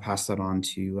pass that on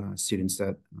to students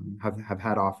that have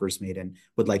had offers made and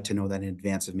would like to know that in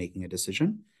advance of making a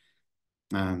decision.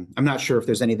 I'm not sure if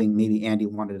there's anything, maybe Andy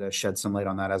wanted to shed some light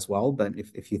on that as well, but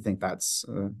if you think that's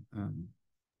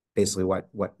basically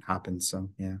what happens. So,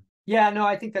 yeah. Yeah, no,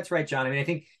 I think that's right, John. I mean, I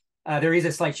think there is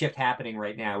a slight shift happening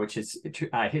right now, which is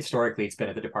historically it's been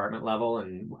at the department level,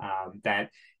 and that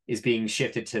is being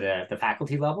shifted to the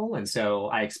faculty level. And so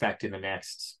I expect in the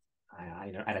next,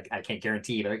 I can't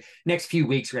guarantee, but next few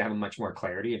weeks, we're going to have much more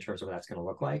clarity in terms of what that's going to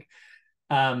look like.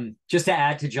 Just to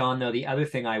add to John, though, the other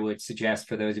thing I would suggest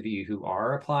for those of you who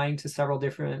are applying to several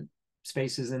different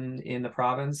spaces in the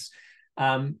province,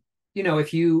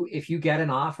 if you get an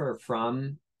offer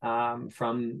from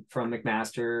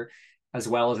McMaster as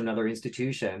well as another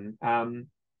institution, come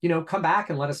back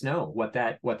and let us know what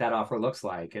that offer looks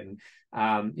like. And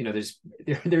there's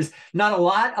not a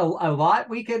lot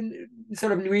we can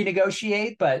sort of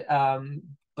renegotiate, but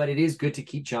it is good to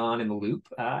keep John in the loop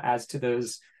as to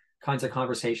those kinds of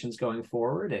conversations going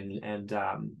forward, and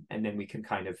then we can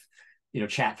kind of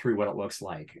chat through what it looks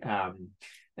like.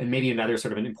 And maybe another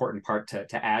sort of an important part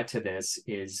to add to this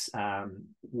is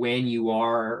when you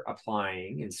are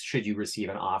applying and should you receive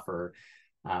an offer,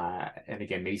 and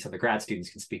again, maybe some of the grad students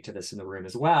can speak to this in the room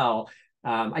as well.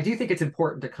 I do think it's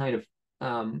important to kind of,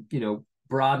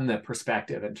 broaden the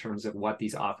perspective in terms of what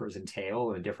these offers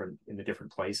entail in the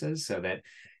different places, so that,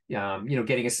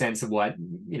 getting a sense of what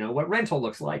rental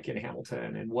looks like in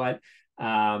Hamilton and what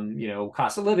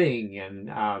cost of living.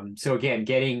 And so again,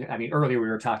 earlier we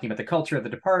were talking about the culture of the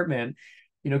department,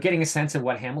 getting a sense of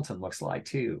what Hamilton looks like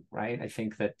too, right? I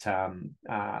think that,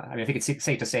 I think it's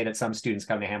safe to say that some students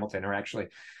coming to Hamilton are actually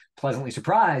pleasantly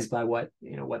surprised by what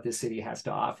this city has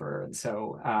to offer. And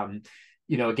so,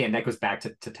 again, that goes back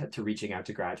to reaching out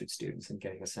to graduate students and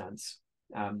getting a sense.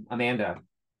 Amanda.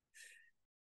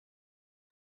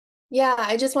 Yeah,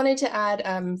 I just wanted to add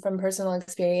from personal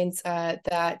experience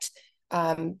that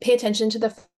pay attention to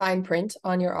the fine print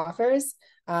on your offers.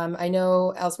 I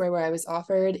know elsewhere where I was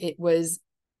offered, it was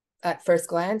at first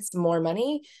glance more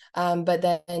money, but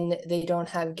then they don't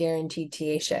have guaranteed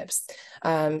TA ships.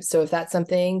 So if that's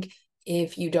something,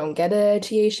 if you don't get a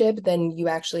TA ship, then you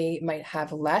actually might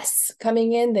have less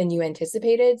coming in than you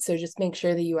anticipated. So just make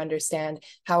sure that you understand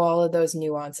how all of those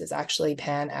nuances actually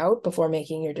pan out before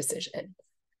making your decision.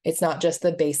 It's not just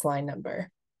the baseline number.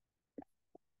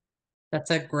 That's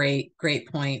a great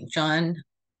point. John,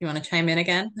 you want to chime in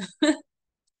again?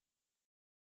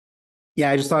 Yeah,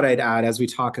 I just thought I'd add, as we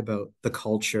talk about the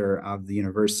culture of the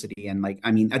university, and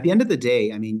at the end of the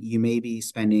day, you may be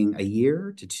spending a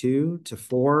year to 2 to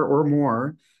 4 or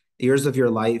more years of your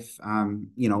life,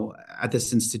 at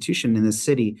this institution in this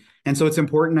city. And so it's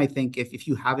important, I think, if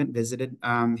you haven't visited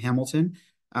Hamilton,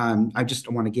 I just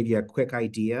want to give you a quick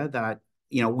idea that,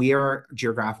 we are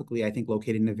geographically, I think,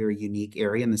 located in a very unique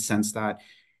area in the sense that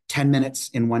 10 minutes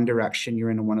in one direction, you're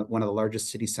in one of the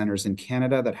largest city centers in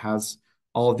Canada that has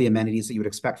all of the amenities that you would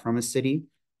expect from a city,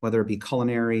 whether it be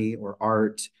culinary or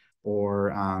art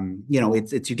or,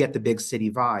 it's you get the big city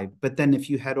vibe. But then if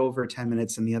you head over 10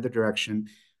 minutes in the other direction,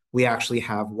 we actually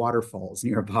have waterfalls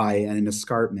nearby and an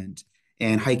escarpment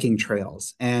and hiking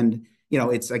trails. And,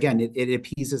 it's, again, it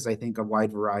appeases, I think, a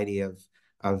wide variety of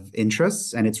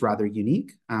interests, and it's rather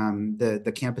unique.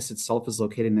 The campus itself is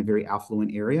located in a very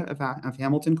affluent area of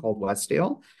Hamilton called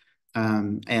Westdale.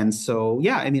 And so,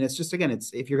 yeah, it's just, again,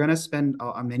 if you're going to spend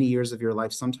many years of your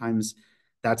life, sometimes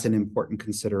that's an important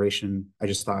consideration. I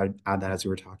just thought I'd add that as we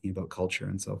were talking about culture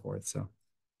and so forth. So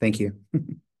thank you.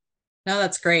 No,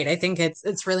 that's great. I think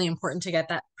it's really important to get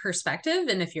that perspective.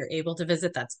 And if you're able to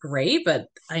visit, that's great. But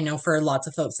I know for lots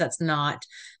of folks, that's not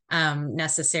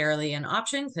necessarily an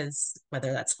option, because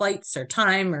whether that's flights or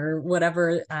time or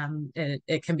whatever,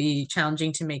 it can be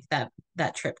challenging to make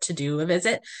that trip to do a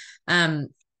visit.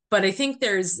 But I think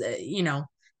there's,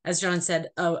 as John said,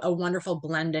 a wonderful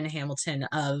blend in Hamilton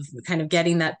of kind of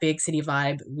getting that big city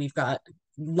vibe. We've got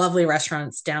lovely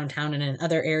restaurants downtown and in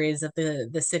other areas of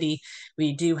the city.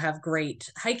 We do have great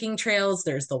hiking trails.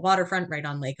 There's the waterfront right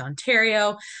on Lake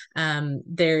Ontario.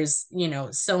 There's,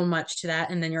 so much to that.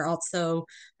 And then you're also,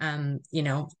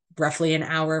 roughly an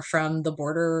hour from the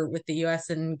border with the US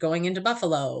and going into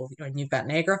Buffalo, and you've got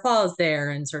Niagara Falls there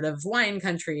and sort of wine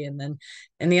country. And then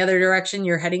in the other direction,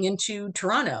 you're heading into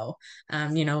Toronto,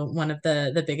 one of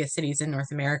the biggest cities in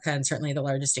North America and certainly the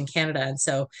largest in Canada. And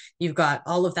so you've got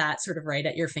all of that sort of right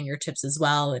at your fingertips as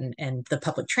well. And the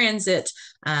public transit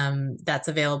that's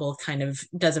available kind of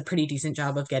does a pretty decent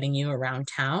job of getting you around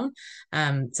town.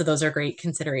 So those are great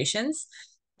considerations.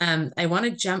 I want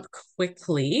to jump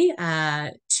quickly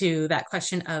to that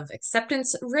question of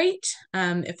acceptance rate,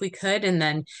 if we could, and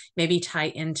then maybe tie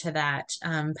into that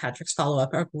Patrick's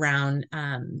follow-up around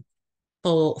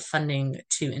full funding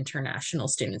to international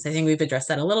students. I think we've addressed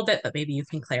that a little bit, but maybe you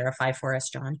can clarify for us,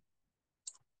 John.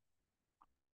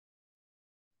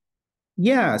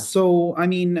 Yeah, so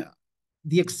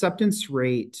the acceptance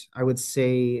rate, I would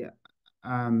say,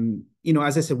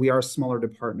 as I said, we are a smaller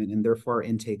department, and therefore our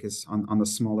intake is on the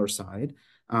smaller side.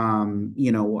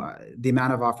 The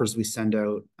amount of offers we send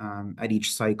out at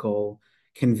each cycle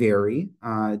can vary,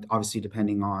 obviously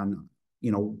depending on,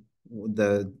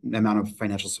 the amount of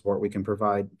financial support we can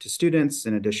provide to students,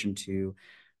 in addition to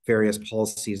various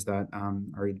policies that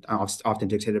are often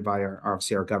dictated by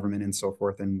obviously our government and so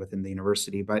forth, and within the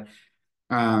university. But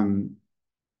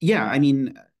yeah,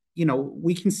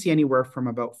 we can see anywhere from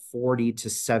about 40 to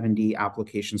 70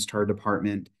 applications to our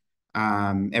department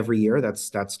every year.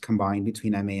 That's combined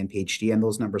between MA and PhD, and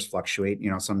those numbers fluctuate.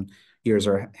 Some years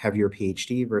are heavier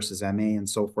PhD versus MA and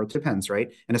so forth. Depends,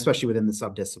 right? And especially within the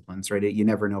subdisciplines, right? You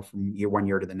never know from one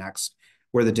year to the next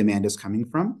where the demand is coming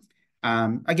from.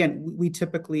 Again, we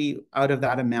typically, out of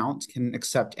that amount, can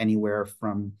accept anywhere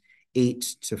from 8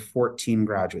 to 14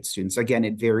 graduate students. Again,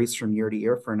 it varies from year to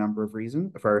year for a number of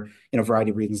reasons, for a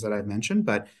variety of reasons that I've mentioned,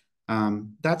 but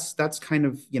that's kind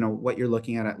of what you're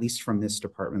looking at least from this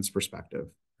department's perspective,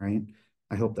 right?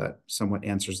 I hope that somewhat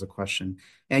answers the question.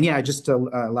 And yeah, just to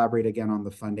elaborate again on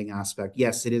the funding aspect,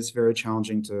 yes, it is very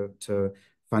challenging to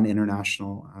fund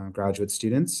international graduate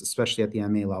students, especially at the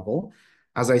MA level.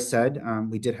 As I said,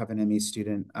 we did have an MA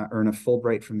student earn a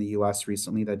Fulbright from the US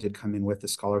recently that did come in with the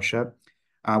scholarship.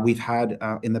 We've had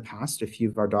in the past a few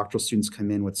of our doctoral students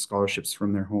come in with scholarships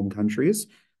from their home countries.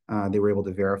 They were able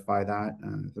to verify that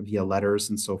via letters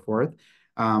and so forth.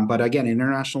 But again, an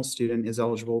international student is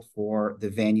eligible for the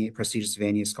Vanier, prestigious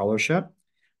Vanier scholarship.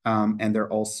 And they're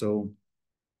also,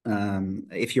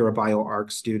 if you're a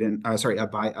BioArc student, a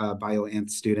BioAnth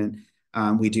student,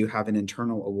 we do have an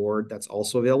internal award that's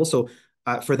also available. So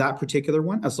for that particular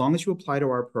one, as long as you apply to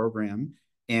our program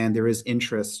and there is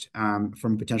interest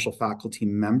from a potential faculty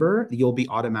member, you'll be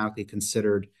automatically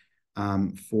considered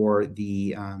for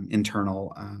the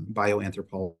internal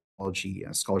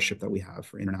bioanthropology scholarship that we have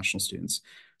for international students.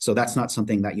 So that's not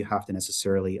something that you have to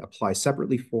necessarily apply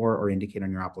separately for or indicate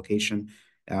on your application.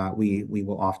 We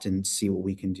will often see what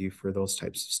we can do for those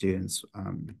types of students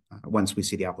once we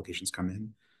see the applications come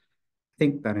in. I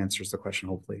think that answers the question,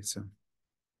 hopefully. So.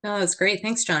 No, that's great.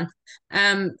 Thanks, John.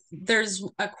 There's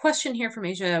a question here from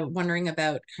Asia wondering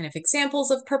about kind of examples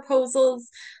of proposals.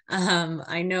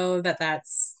 I know that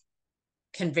that's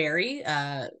can vary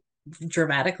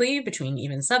dramatically between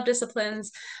even subdisciplines.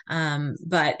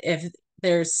 But if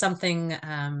there's something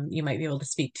you might be able to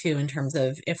speak to in terms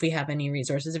of if we have any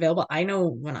resources available. I know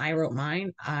when I wrote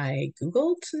mine, I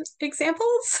Googled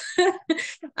examples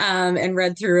and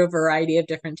read through a variety of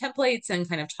different templates and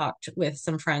kind of talked with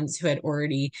some friends who had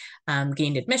already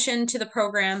gained admission to the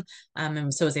program.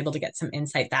 And so was able to get some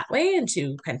insight that way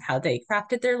into kind of how they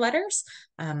crafted their letters.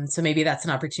 So maybe that's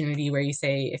an opportunity where you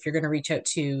say, if you're going to reach out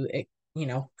to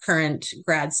current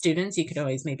grad students, you could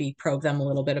always maybe probe them a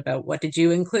little bit about what did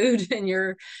you include in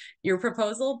your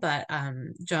proposal. But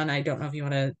John, I don't know if you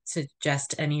want to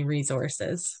suggest any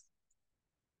resources.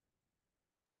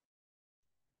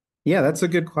 Yeah, that's a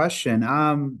good question.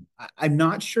 I'm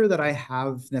not sure that I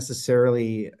have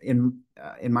necessarily in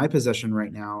my possession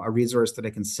right now a resource that I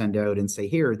can send out and say,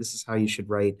 here, this is how you should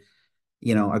write,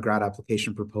 a grad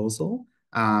application proposal.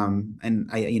 And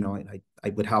I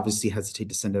would obviously hesitate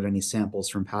to send out any samples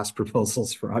from past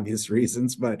proposals for obvious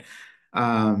reasons, but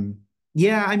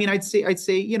yeah, I mean, I'd say,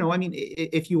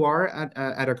 if you are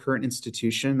at a current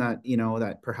institution that,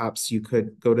 that perhaps you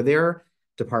could go to their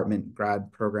department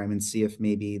grad program and see if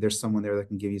maybe there's someone there that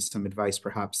can give you some advice,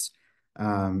 perhaps,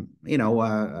 a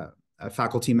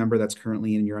faculty member that's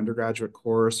currently in your undergraduate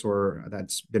course or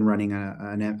that's been running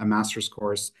a master's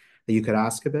course that you could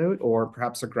ask about, or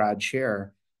perhaps a grad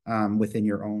chair within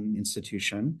your own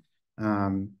institution. I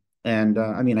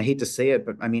mean, I hate to say it,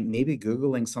 but I mean, maybe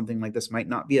Googling something like this might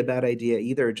not be a bad idea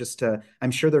either.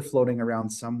 I'm sure they're floating around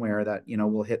somewhere that,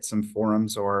 will hit some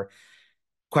forums or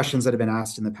questions that have been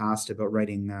asked in the past about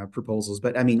writing proposals.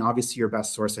 But I mean, obviously your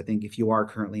best source, I think, if you are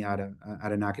currently at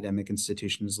an academic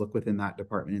institution, is look within that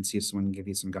department and see if someone can give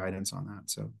you some guidance on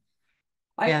that. So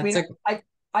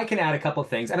I can add a couple of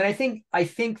things. I mean, I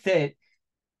think that,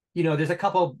 there's a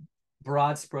couple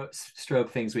broad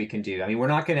stroke things we can do. I mean, we're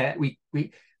not going to,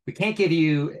 we can't give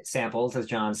you samples, as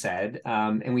John said,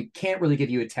 and we can't really give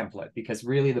you a template, because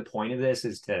really the point of this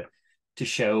is to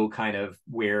show kind of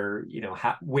where,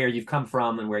 where you've come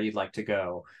from and where you'd like to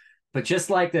go. But just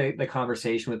like the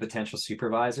conversation with potential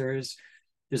supervisors,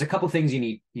 there's a couple of things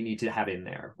you need to have in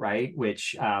there, right?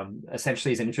 Which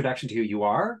essentially is an introduction to who you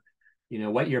are,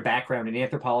 what your background in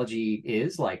anthropology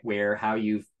is, like how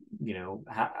you've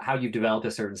developed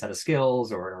a certain set of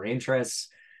skills or interests.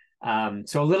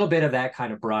 So a little bit of that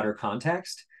kind of broader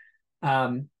context.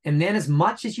 And then as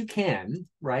much as you can,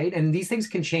 right? And these things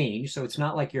can change, so it's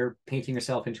not like you're painting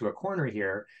yourself into a corner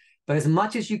here, but as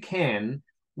much as you can,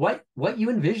 what you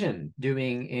envision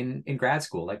doing in grad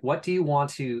school, like what do you want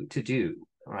to do,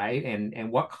 right?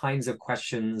 And what kinds of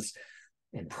questions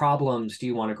and problems do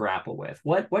you want to grapple with?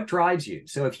 What drives you?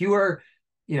 So if you are,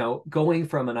 going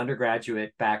from an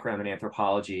undergraduate background in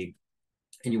anthropology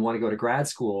and you want to go to grad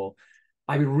school,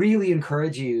 I would really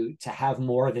encourage you to have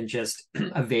more than just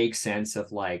a vague sense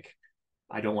of like,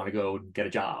 I don't want to go get a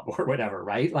job or whatever,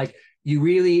 right? Like you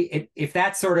really, if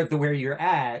that's sort of where you're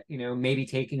at, maybe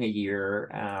taking a year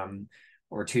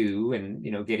or two and,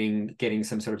 getting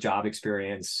some sort of job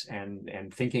experience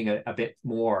and thinking a bit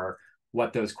more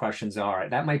what those questions are,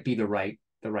 that might be the right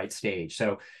stage.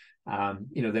 So,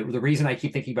 the reason I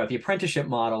keep thinking about the apprenticeship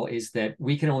model is that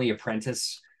we can only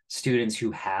apprentice students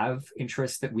who have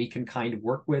interests that we can kind of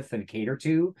work with and cater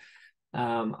to.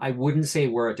 I wouldn't say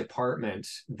we're a department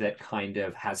that kind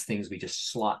of has things we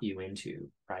just slot you into,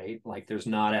 right? Like there's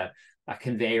not a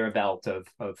conveyor belt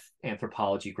of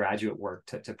anthropology graduate work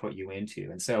to put you into.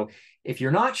 And so if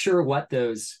you're not sure what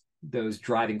those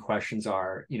driving questions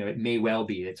are, it may well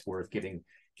be it's worth giving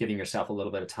giving yourself a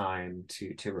little bit of time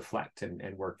to reflect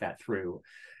and work that through.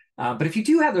 But if you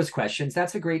do have those questions,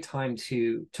 that's a great time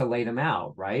to lay them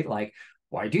out, right? Like,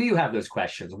 why do you have those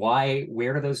questions?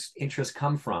 Where do those interests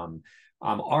come from?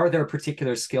 Are there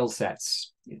particular skill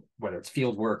sets, whether it's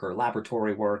field work or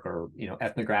laboratory work or,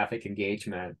 ethnographic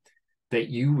engagement, that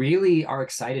you really are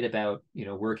excited about,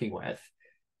 working with?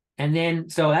 And then,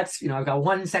 so that's, I've got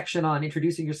one section on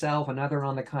introducing yourself, another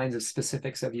on the kinds of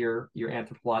specifics of your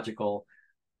anthropological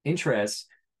interests.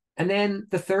 And then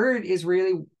the third is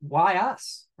really, why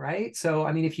us, right? So,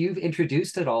 I mean, if you've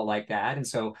introduced it all like that, and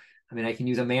so, I mean, I can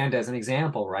use Amanda as an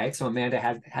example, right? So Amanda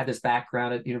had this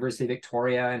background at University of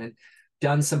Victoria and had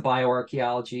done some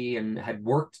bioarchaeology and had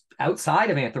worked outside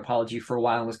of anthropology for a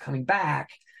while and was coming back,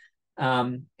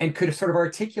 and could sort of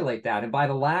articulate that. And by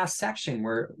the last section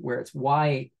where it's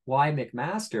why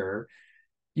McMaster,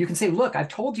 you can say, look, I've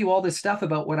told you all this stuff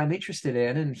about what I'm interested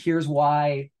in, and here's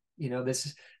why,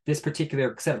 this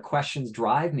particular set of questions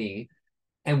drive me.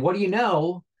 And what do you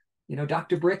know?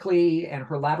 Dr. Brickley and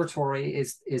her laboratory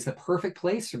is the perfect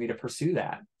place for me to pursue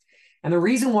that. And the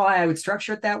reason why I would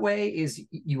structure it that way is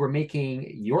you are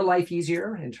making your life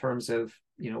easier in terms of,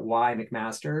 why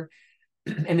McMaster.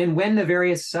 And then when the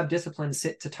various subdisciplines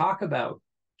sit to talk about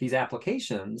these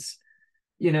applications,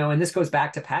 and this goes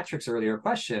back to Patrick's earlier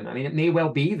question. I mean, it may well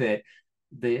be that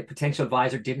the potential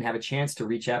advisor didn't have a chance to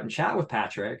reach out and chat with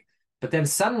Patrick, but then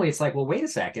suddenly it's like, well, wait a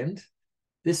second,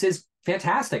 this is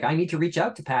fantastic. I need to reach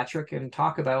out to Patrick and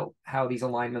talk about how these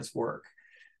alignments work.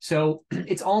 So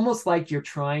it's almost like you're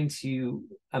trying to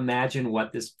imagine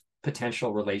what this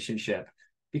potential relationship,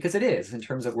 because it is in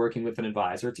terms of working with an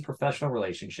advisor, it's a professional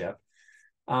relationship,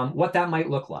 what that might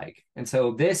look like. And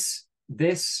so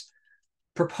this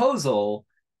proposal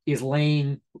is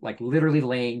literally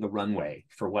laying the runway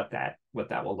for what that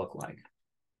will look like.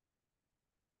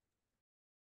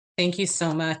 Thank you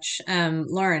so much.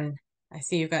 Lauren, I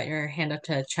see you've got your hand up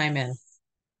to chime in.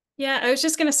 Yeah, I was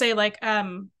just going to say,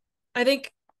 I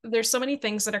think there's so many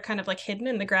things that are kind of hidden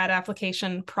in the grad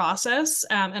application process.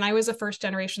 And I was a first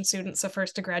generation student, so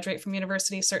first to graduate from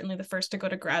university, certainly the first to go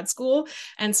to grad school.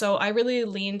 And so I really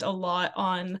leaned a lot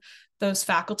on those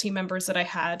faculty members that I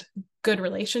had good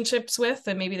relationships with,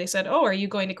 and maybe they said, oh, are you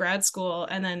going to grad school?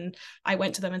 And then I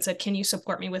went to them and said, can you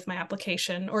support me with my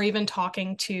application? Or even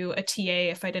talking to a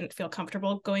TA if I didn't feel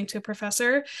comfortable going to a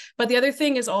professor. But the other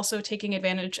thing is also taking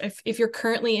advantage if you're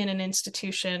currently in an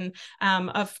institution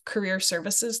of career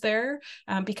services there,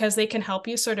 because they can help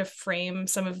you sort of frame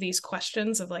some of these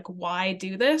questions of why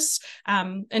do this?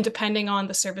 And depending on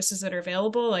the services that are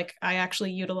available, I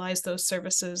actually utilize those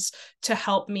services to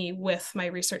help me with my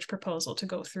research proposal to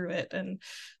go through it and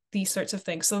these sorts of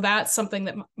things. So that's something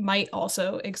that might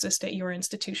also exist at your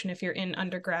institution if you're in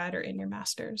undergrad or in your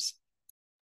master's.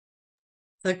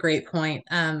 That's a great point.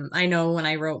 I know when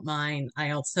I wrote mine,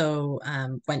 I also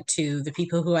went to the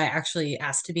people who I actually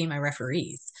asked to be my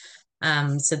referees.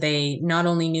 So they not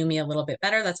only knew me a little bit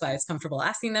better, that's why I was comfortable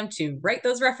asking them to write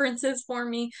those references for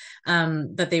me,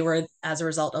 but they were, as a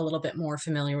result, a little bit more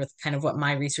familiar with kind of what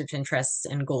my research interests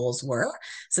and goals were.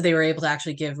 So they were able to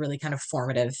actually give really kind of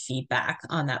formative feedback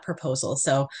on that proposal.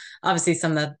 So obviously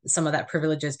some of that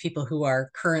privilege is people who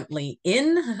are currently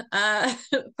in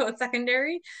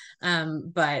post-secondary.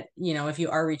 But, if you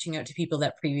are reaching out to people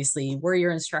that previously were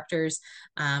your instructors,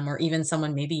 or even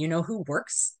someone maybe who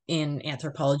works in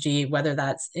anthropology, whether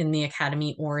that's in the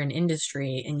academy or in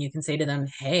industry, and you can say to them,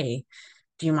 hey,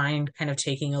 do you mind kind of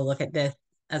taking a look at this?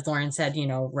 As Lauren said,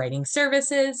 writing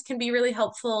services can be really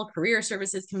helpful. Career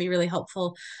services can be really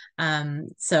helpful.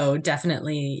 So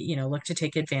definitely, look to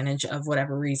take advantage of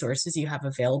whatever resources you have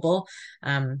available.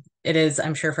 It is,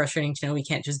 I'm sure, frustrating to know we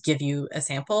can't just give you a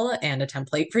sample and a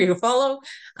template for you to follow.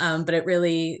 But it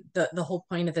really, the whole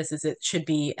point of this is it should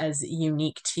be as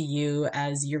unique to you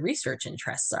as your research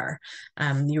interests are.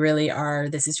 You really are,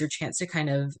 this is your chance to kind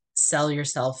of sell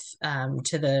yourself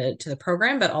to the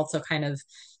program, but also kind of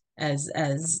as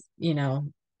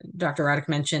Dr. Roddick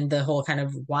mentioned, the whole kind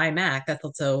of why Mac, that's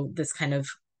also this kind of,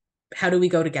 how do we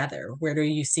go together? Where do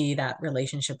you see that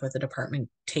relationship with the department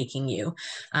taking you?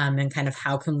 And kind of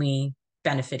how can we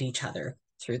benefit each other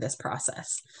through this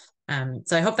process?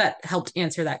 So I hope that helped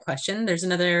answer that question. There's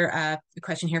another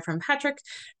question here from Patrick,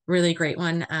 really great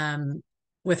one.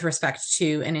 With respect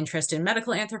to an interest in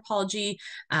medical anthropology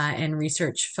and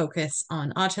research focus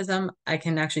on autism. I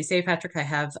can actually say, Patrick, I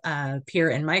have a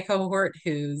peer in my cohort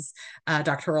whose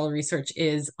doctoral research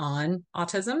is on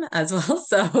autism as well.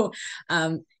 So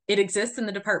it exists in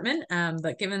the department,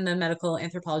 but given the medical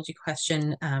anthropology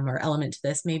question or element to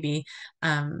this, maybe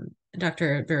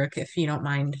Dr. Burek, if you don't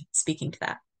mind speaking to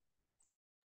that.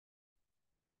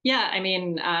 Yeah, I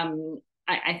mean,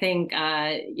 I think,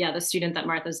 yeah, the student that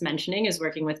Martha's mentioning is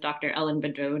working with Dr. Ellen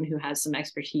Badone, who has some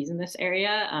expertise in this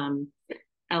area.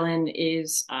 Ellen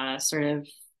is sort of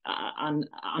on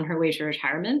her way to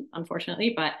retirement,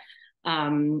 unfortunately, but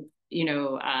you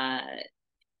know,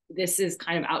 this is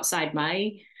kind of outside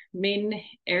my main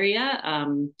area.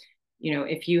 You know,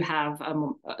 if you have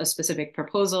a specific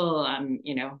proposal,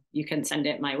 you know, you can send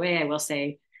it my way. I will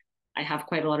say I have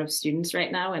quite a lot of students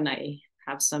right now, and I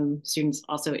have some students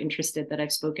also interested that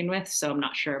I've spoken with. So I'm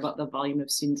not sure about the volume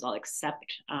of students I'll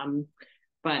accept.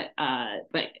 But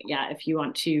yeah, if you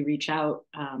want to reach out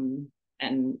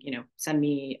and you know send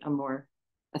me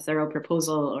a thorough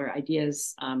proposal or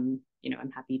ideas, you know,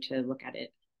 I'm happy to look at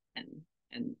it.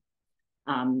 And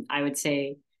I would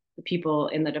say the people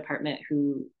in the department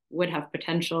who would have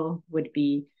potential would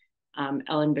be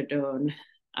Ellen Badone,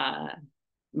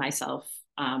 myself,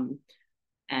 and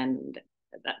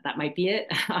that might be it.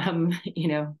 You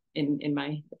know, in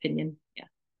my opinion, yeah.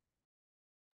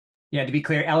 Yeah, to be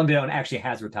clear, Ellen Badone actually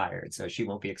has retired, so she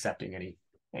won't be accepting any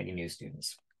new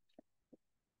students.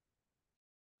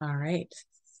 All right.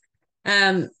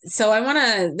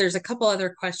 So there's a couple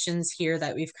other questions here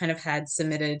that we've kind of had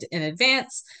submitted in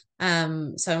advance.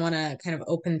 So I want to kind of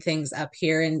open things up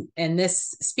here, and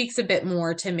this speaks a bit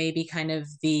more to maybe kind of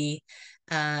the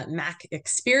MAC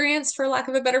experience, for lack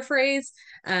of a better phrase.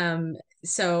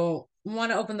 So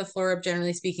want to open the floor up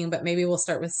generally speaking, but maybe we'll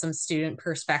start with some student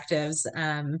perspectives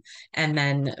and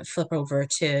then flip over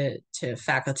to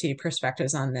faculty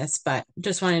perspectives on this. But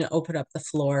just wanted to open up the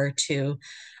floor to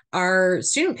our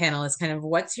student panel is kind of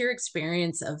what's your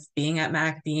experience of being at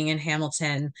MAC, being in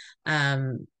Hamilton?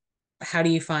 How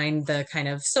do you find the kind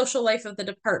of social life of the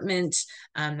department,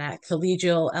 that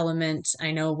collegial element?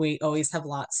 I know we always have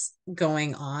lots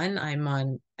going on. I'm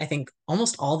on, I think,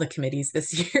 almost all the committees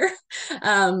this year.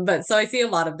 But so I see a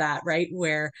lot of that, right?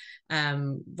 Where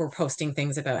we're posting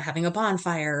things about having a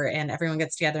bonfire and everyone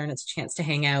gets together and it's a chance to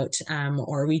hang out.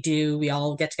 Or we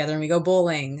all get together and we go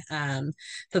bowling.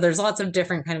 So there's lots of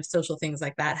different kind of social things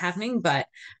like that happening, but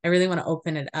I really want to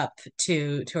open it up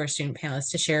to our student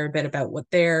panelists to share a bit about what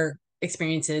their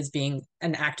experiences being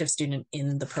an active student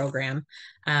in the program.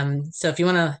 So if you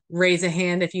want to raise a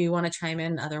hand, if you want to chime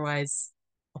in, otherwise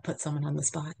I'll put someone on the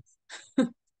spot.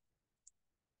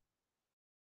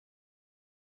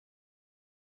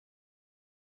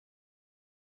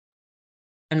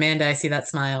 Amanda, I see that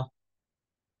smile.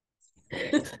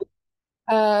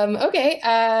 Okay,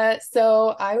 so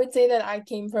I would say that I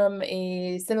came from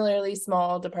a similarly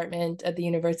small department at the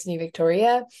University of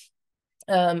Victoria.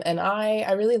 And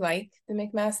I really like the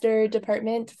McMaster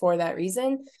department for that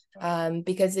reason,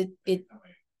 because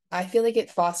I feel like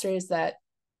it fosters that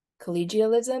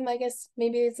collegialism, I guess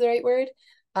maybe is the right word.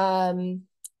 So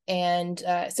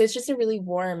it's just a really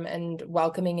warm and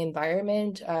welcoming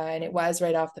environment, and it was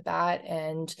right off the bat.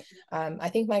 And I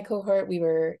think my cohort, we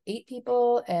were 8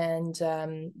 people, and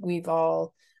we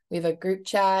have a group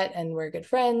chat and we're good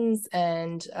friends.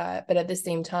 And but at the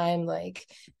same time, like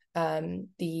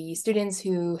the students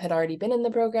who had already been in the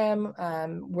program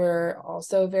were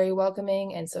also very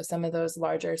welcoming. And so some of those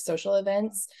larger social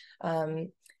events,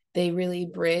 they really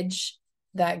bridge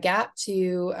that gap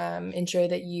to ensure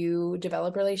that you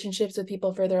develop relationships with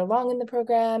people further along in the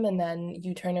program, and then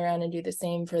you turn around and do the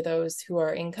same for those who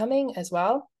are incoming as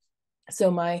well.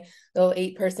 So my little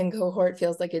 8-person cohort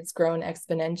feels like it's grown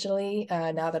exponentially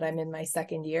now that I'm in my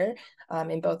second year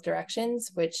in both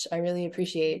directions, which I really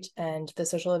appreciate. And the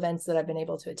social events that I've been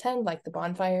able to attend, like the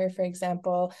bonfire, for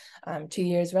example, 2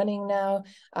 years running now,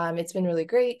 it's been really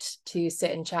great to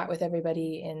sit and chat with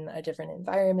everybody in a different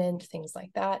environment, things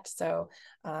like that. So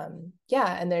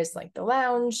yeah, and there's like the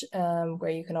lounge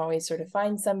where you can always sort of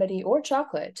find somebody, or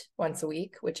chocolate once a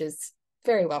week, which is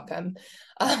very welcome.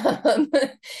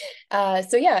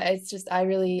 So yeah, it's just, I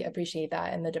really appreciate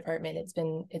that in the department. It's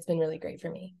been really great for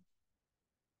me.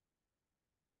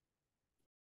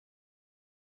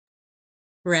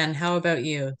 Ren, how about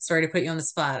you? Sorry to put you on the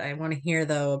spot. I want to hear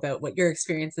though about what your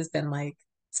experience has been like,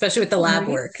 especially with the lab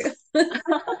work.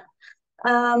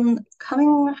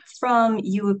 Coming from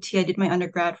U of T, I did my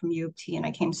undergrad from U of T, and I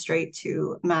came straight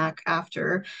to MAC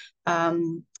after. I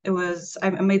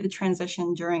made the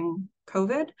transition during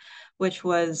COVID, which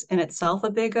was in itself a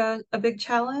big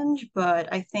challenge.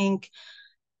 But I think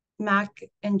MAC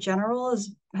in general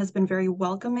has been very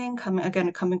welcoming.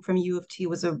 Coming from U of T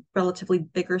was a relatively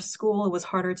bigger school. It was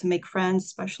harder to make friends,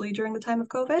 especially during the time of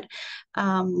COVID.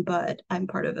 But I'm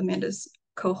part of Amanda's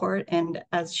cohort, and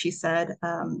as she said,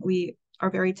 we are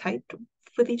very tight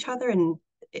with each other, and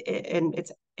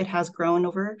it has grown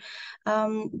over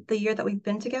the year that we've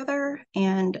been together.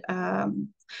 And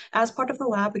as part of the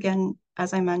lab, again,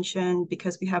 as I mentioned,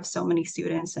 because we have so many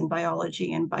students in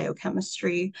biology and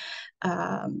biochemistry,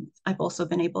 I've also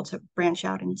been able to branch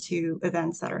out into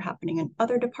events that are happening in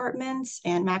other departments.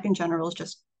 And MAC in general is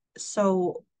just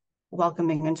so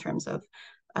welcoming in terms of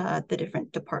the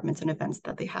different departments and events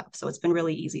that they have. So it's been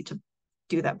really easy to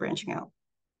do that branching out.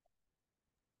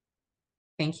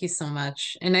 Thank you so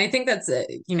much. And I think that's a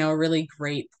really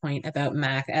great point about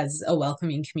MAC as a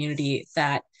welcoming community,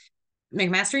 that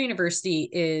McMaster University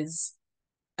is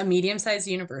a medium-sized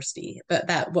university, but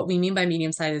that what we mean by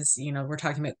medium-sized is, we're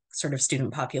talking about sort of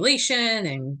student population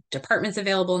and departments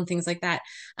available and things like that.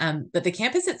 But the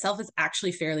campus itself is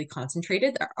actually fairly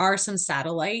concentrated. There are some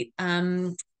satellite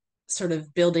sort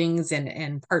of buildings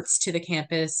and parts to the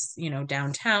campus.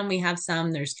 Downtown we have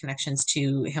some. There's connections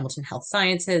to Hamilton Health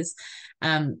Sciences,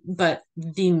 but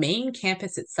the main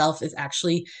campus itself is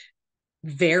actually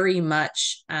very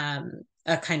much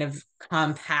a kind of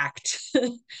compact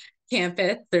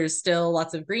campus. There's still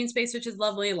lots of green space, which is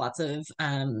lovely, lots of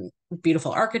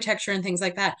beautiful architecture and things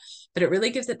like that. But it really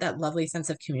gives it that lovely sense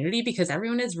of community because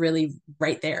everyone is really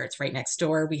right there. It's right next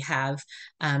door. We have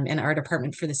in our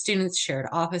department for the students shared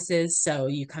offices. So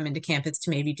you come into campus to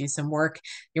maybe do some work,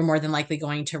 you're more than likely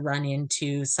going to run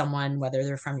into someone, whether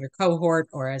they're from your cohort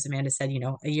or, as Amanda said,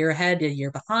 a year ahead, a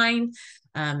year behind.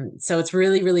 So it's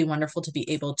really, really wonderful to be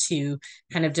able to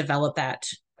kind of develop that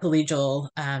collegial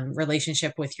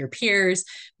relationship with your peers,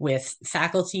 with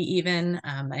faculty even.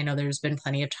 I know there's been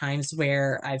plenty of times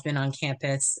where I've been on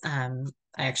campus. I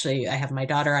have my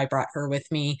daughter, I brought her with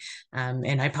me,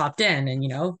 and I popped in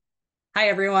and, hi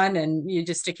everyone, and you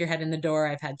just stick your head in the door.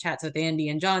 I've had chats with Andy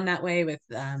and John that way, with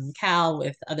Cal,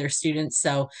 with other students.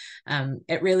 So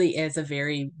it really is a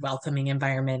very welcoming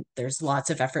environment. There's lots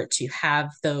of effort to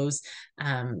have those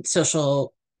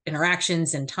social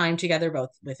interactions and time together, both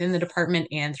within the department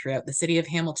and throughout the city of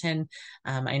Hamilton.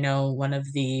 I know one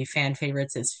of the fan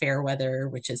favorites is Fairweather,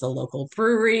 which is a local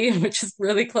brewery, which is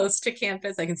really close to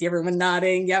campus. I can see everyone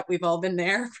nodding. Yep, we've all been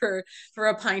there for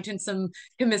a pint and some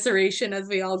commiseration as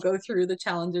we all go through the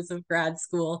challenges of grad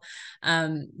school.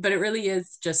 But it really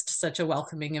is just such a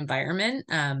welcoming environment.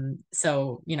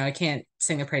 So, I can't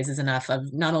sing the praises enough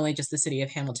of not only just the city of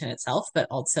Hamilton itself, but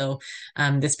also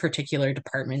this particular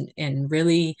department in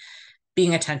really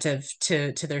being attentive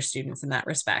to their students in that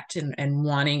respect, and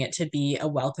wanting it to be a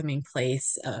welcoming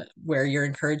place where you're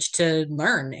encouraged to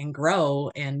learn and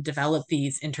grow and develop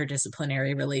these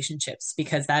interdisciplinary relationships,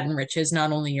 because that enriches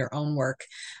not only your own work,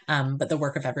 but the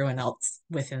work of everyone else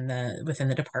within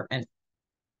the department.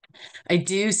 I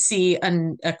do see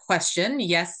a question.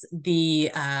 Yes,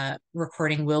 the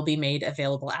recording will be made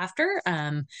available after.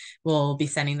 We'll be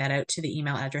sending that out to the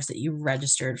email address that you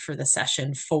registered for the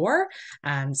session for.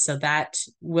 So that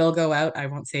will go out. I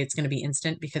won't say it's going to be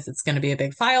instant because it's going to be a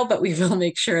big file, but we will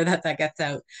make sure that gets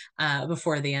out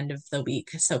before the end of the week,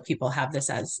 so people have this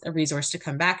as a resource to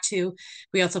come back to.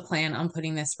 We also plan on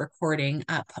putting this recording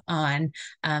up on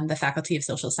the Faculty of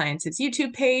Social Sciences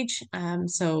YouTube page.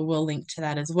 So we'll link to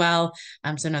that as well.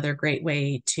 So another great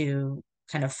way to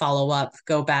kind of follow up,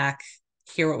 go back,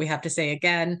 hear what we have to say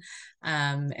again,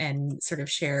 and sort of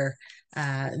share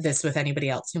this with anybody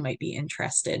else who might be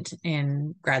interested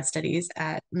in grad studies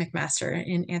at McMaster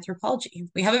in anthropology.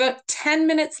 We have about 10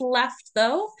 minutes left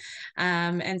though.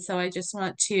 And so I just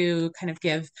want to kind of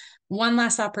give one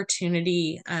last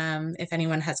opportunity, if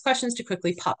anyone has questions, to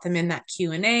quickly pop them in that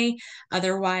Q&A.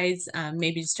 Otherwise,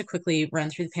 maybe just to quickly run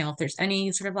through the panel if there's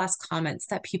any sort of last comments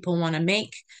that people want to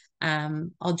make.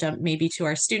 I'll jump maybe to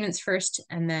our students first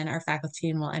and then our faculty,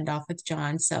 and we'll end off with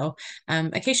John. So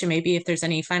Acacia, maybe if there's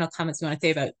any final comments you want to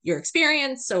say about your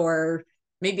experience, or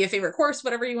maybe a favorite course,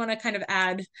 whatever you want to kind of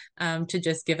add to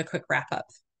just give a quick wrap up.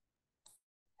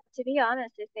 To be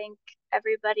honest, I think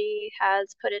everybody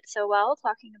has put it so well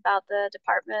talking about the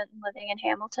department and living in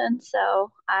Hamilton. So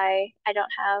I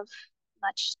don't have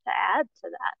much to add to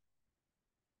that.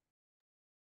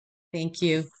 Thank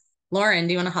you. Lauren,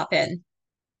 do you want to hop in?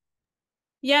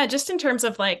 Yeah, just in terms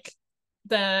of like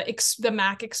the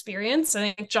MAC experience,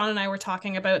 I think John and I were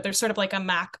talking about there's sort of like a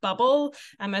MAC bubble,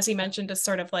 as he mentioned, is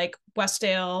sort of like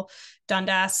Westdale,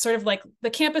 Dundas, sort of like the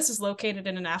campus is located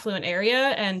in an affluent area.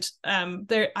 And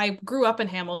I grew up in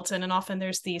Hamilton, and often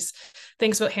there's these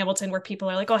things about Hamilton where people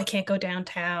are like, oh, I can't go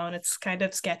downtown, it's kind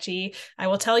of sketchy. I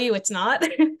will tell you it's not.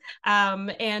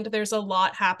 And there's a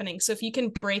lot happening. So if you can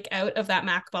break out of that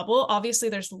MAC bubble, obviously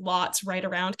there's lots right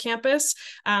around campus,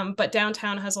 but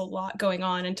downtown has a lot going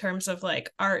on in terms of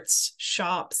like arts,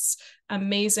 shops,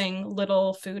 amazing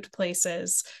little food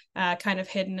places kind of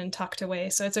hidden and tucked away.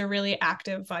 So it's a really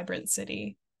active, vibrant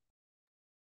city.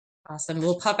 Awesome.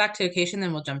 We'll pop back to Acacia and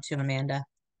then we'll jump to Amanda.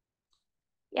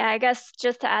 Yeah, I guess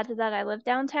just to add to that, I live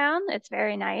downtown. It's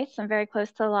very nice. I'm very close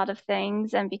to a lot of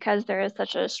things. And because there is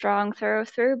such a strong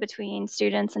through between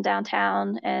students and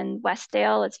downtown and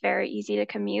Westdale, it's very easy to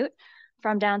commute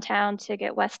from downtown to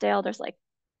get Westdale. There's like,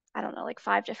 I don't know, like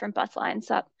 5 different bus lines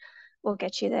that will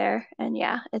get you there. And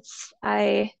yeah,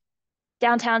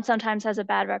 downtown sometimes has a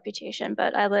bad reputation,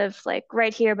 but I live like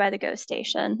right here by the GO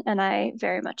station and I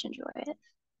very much enjoy it.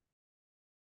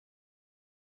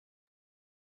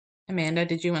 Amanda,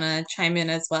 did you want to chime in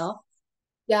as well?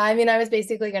 Yeah, I mean, I was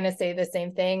basically going to say the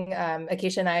same thing.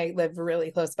 Acacia and I live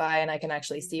really close by, and I can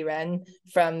actually see Ren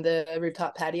from the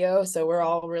rooftop patio. So we're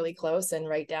all really close and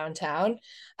right downtown.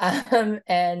 I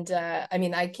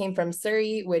mean, I came from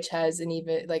Surrey, which has an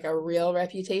even like a real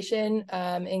reputation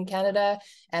in Canada,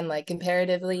 and like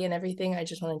comparatively and everything. I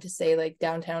just wanted to say, like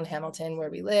downtown Hamilton, where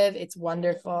we live, it's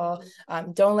wonderful.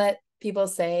 Don't let people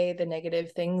say the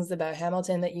negative things about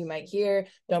Hamilton that you might hear.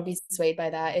 Don't be swayed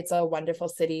by that. It's a wonderful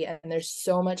city and there's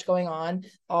so much going on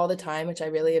all the time, which I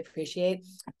really appreciate.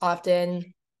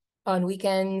 Often on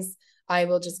weekends, I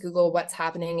will just Google what's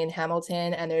happening in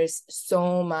Hamilton, and there's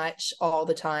so much all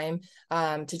the time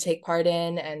to take part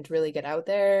in and really get out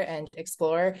there and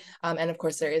explore. And of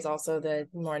course, there is also the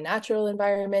more natural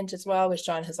environment as well, which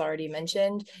John has already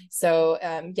mentioned. So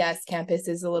yes, campus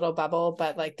is a little bubble,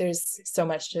 but like there's so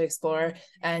much to explore.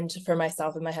 And for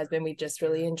myself and my husband, we just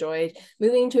really enjoyed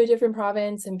moving to a different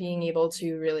province and being able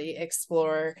to really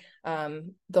explore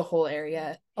the whole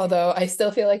area. Although I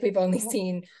still feel like we've only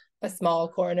seen a small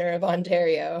corner of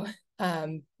Ontario.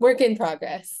 Work in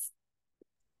progress.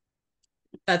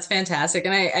 That's fantastic.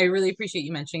 And I really appreciate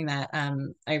you mentioning that.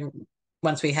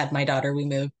 Once we had my daughter, we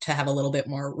moved to have a little bit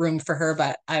more room for her,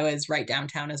 but I was right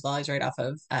downtown as well. I was right off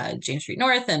of James Street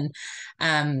North. And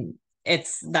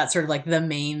that's sort of like the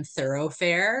main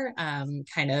thoroughfare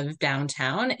kind of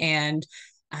downtown. And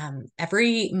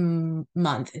every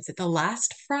month, is it the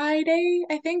last Friday,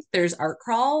 I think, there's art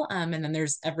crawl. And then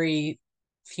there's every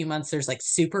few months there's like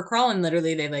super crawl, and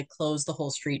literally they like close the whole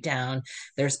street down.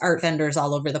 There's art vendors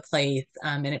all over the place,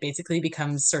 and it basically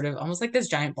becomes sort of almost like this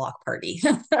giant block party,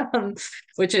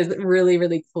 which is really,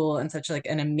 really cool and such like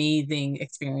an amazing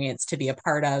experience to be a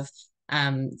part of.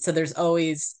 So there's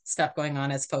always stuff going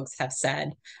on, as folks have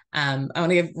said. I want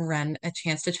to give Ren a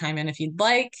chance to chime in if you'd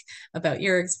like about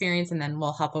your experience, and then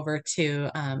we'll hop over to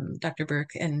Dr.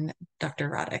 Burke and Dr.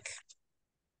 Roddick.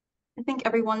 I think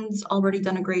everyone's already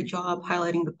done a great job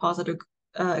highlighting the positive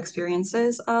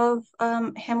experiences of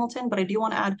Hamilton, but I do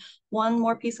want to add one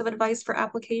more piece of advice for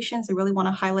applications. I really want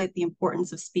to highlight the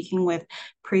importance of speaking with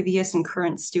previous and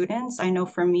current students. I know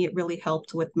for me, it really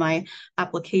helped with my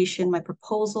application, my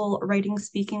proposal writing,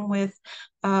 speaking with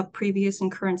previous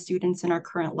and current students in our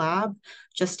current lab,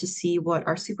 just to see what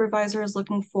our supervisor is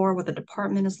looking for, what the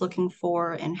department is looking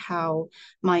for, and how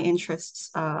my interests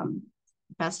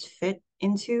best fit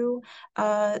into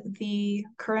the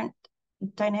current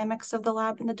dynamics of the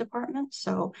lab in the department.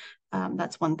 So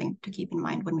that's one thing to keep in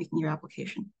mind when making your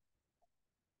application.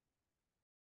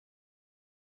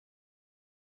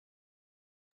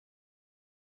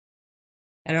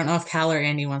 I don't know if Cal or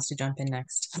Andy wants to jump in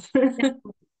next.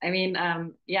 I mean,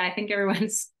 yeah, I think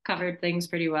everyone's covered things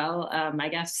pretty well. I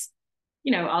guess,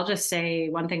 I'll just say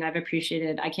one thing I've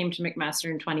appreciated. I came to McMaster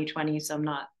in 2020, so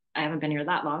I haven't been here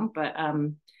that long, but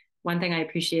one thing I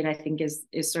appreciate, I think, is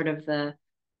sort of the,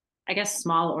 I guess,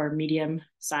 small or medium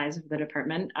size of the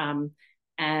department.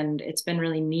 And it's been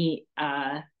really neat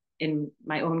in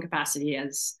my own capacity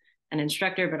as an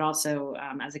instructor, but also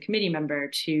as a committee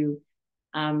member to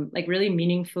like really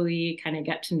meaningfully kind of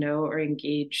get to know or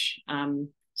engage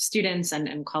students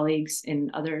and colleagues in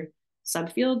other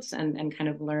subfields and kind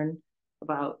of learn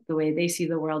about the way they see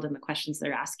the world and the questions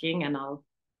they're asking. And I'll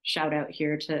shout out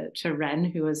here to Ren,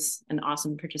 who was an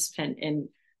awesome participant in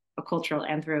a cultural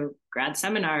anthro grad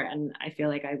seminar. And I feel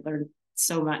like I learned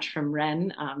so much from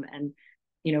Ren. And,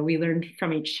 we learned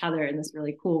from each other in this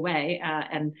really cool way.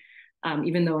 And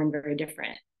even though we're in very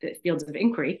different fields of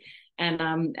inquiry.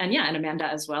 And yeah, and Amanda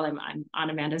as well. I'm on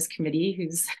Amanda's committee,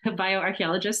 who's a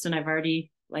bioarchaeologist, and I've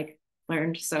already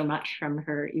learned so much from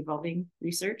her evolving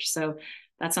research. So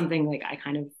that's something I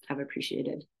kind of have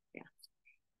appreciated. Yeah.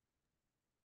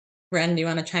 Ren, do you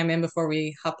want to chime in before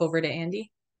we hop over to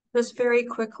Andy? Just very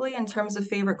quickly, in terms of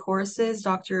favorite courses,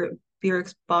 Dr.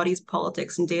 Bierik's Bodies,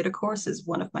 Politics, and Data course is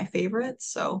one of my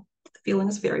favorites. So the feeling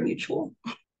is very mutual.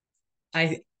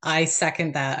 I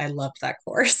second that. I loved that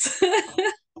course.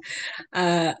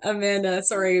 Amanda,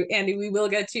 sorry, Andy, we will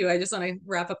get to you. I just want to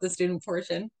wrap up the student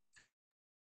portion.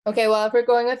 Okay, well, if we're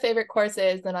going with favorite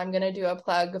courses, then I'm going to do a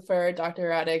plug for Dr.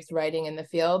 Radek's Writing in the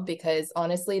Field, because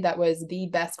honestly, that was the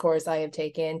best course I have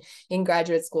taken in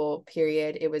graduate school,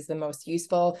 period. It was the most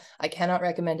useful. I cannot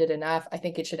recommend it enough. I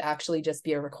think it should actually just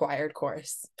be a required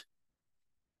course.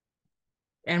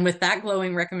 And with that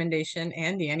glowing recommendation,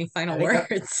 Andy, any final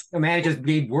words? Amanda just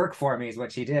gave work for me is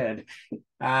what she did.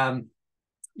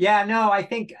 Yeah, no, I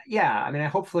think, yeah, I mean,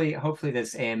 hopefully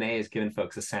this AMA has given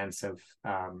folks a sense of,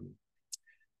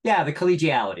 yeah, the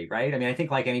collegiality, right? I mean, I think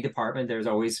like any department, there's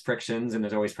always frictions and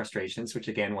there's always frustrations, which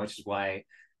is why,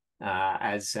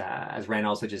 as Ren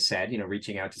also just said,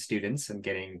 reaching out to students and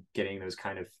getting that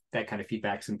kind of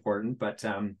feedback is important. But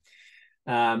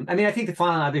I mean, I think the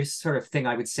final other sort of thing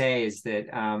I would say is that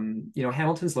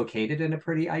Hamilton's located in a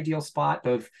pretty ideal spot,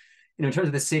 both in terms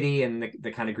of the city and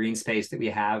the kind of green space that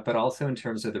we have, but also in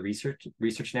terms of the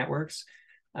research networks.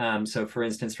 So, for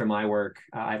instance, for my work,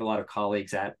 I have a lot of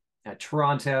colleagues at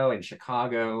Toronto and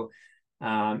Chicago,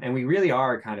 and we really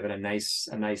are kind of in a nice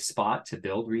spot to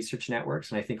build research networks.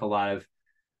 And I think a lot of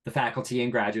the faculty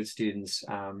and graduate students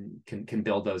can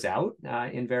build those out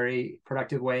in very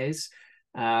productive ways.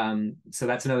 So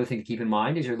that's another thing to keep in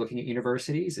mind as you're looking at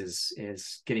universities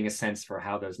is getting a sense for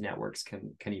how those networks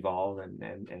can evolve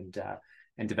and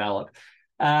develop.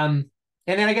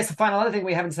 And then I guess the final other thing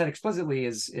we haven't said explicitly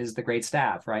is the great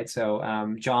staff, right?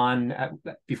 So John,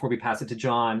 before we pass it to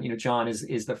John, John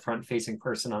is the front-facing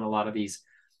person on a lot of these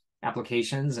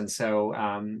applications, and so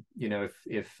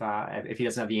if he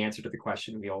doesn't have the answer to the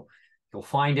question, he'll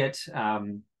find it.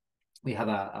 We have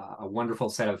a wonderful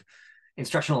set of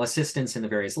instructional assistants in the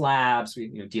various labs.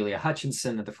 Delia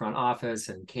Hutchinson at the front office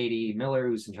and Katie Miller,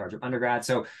 who's in charge of undergrad.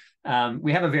 So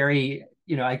we have a very,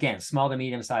 again, small to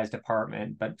medium-sized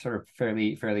department, but sort of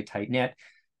fairly tight knit.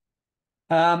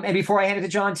 And before I hand it to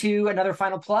John, too, another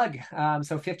final plug.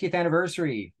 So 50th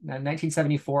anniversary,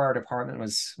 1974, our department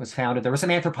was founded. There was some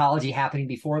anthropology happening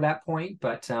before that point,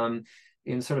 but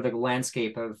in sort of the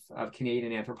landscape of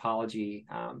Canadian anthropology,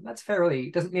 that's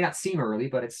may not seem early,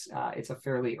 but it's a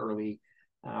fairly early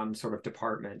sort of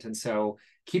department. And so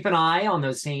keep an eye on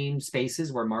those same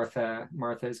spaces where Martha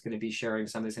is going to be sharing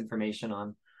some of this information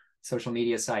on social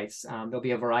media sites. There'll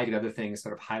be a variety of other things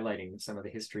sort of highlighting some of the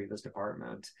history of this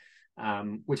department,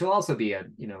 which will also be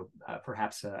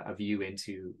perhaps a view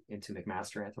into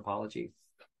McMaster anthropology.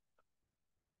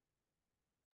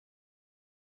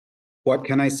 What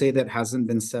can I say that hasn't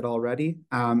been said already?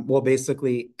 Well,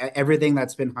 basically, everything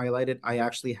that's been highlighted, I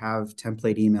actually have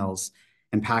template emails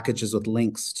and packages with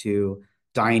links to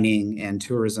dining and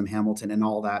tourism Hamilton and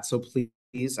all that. So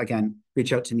please, again,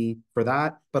 reach out to me for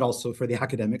that, but also for the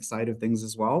academic side of things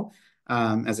as well.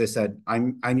 As I said,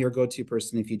 I'm your go-to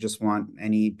person if you just want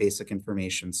any basic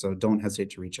information. So don't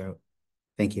hesitate to reach out.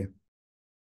 Thank you.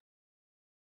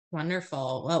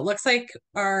 Wonderful. Well, it looks like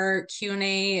our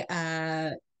Q&A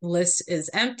list is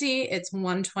empty. It's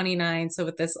 1:29. So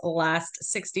with this last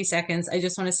 60 seconds, I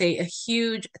just want to say a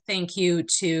huge thank you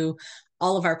to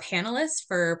all of our panelists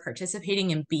for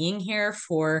participating and being here,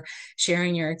 for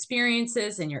sharing your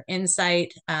experiences and your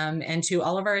insight, and to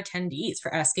all of our attendees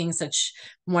for asking such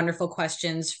wonderful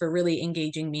questions, for really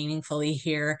engaging meaningfully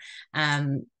here.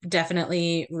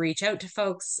 Definitely reach out to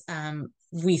folks.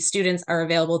 We students are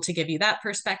available to give you that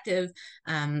perspective.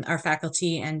 Our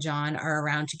faculty and John are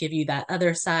around to give you that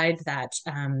other side, that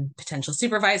potential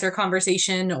supervisor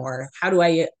conversation, or how do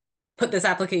I put this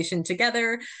application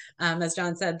together. As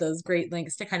John said, those great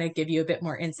links to kind of give you a bit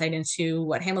more insight into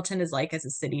what Hamilton is like as a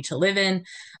city to live in.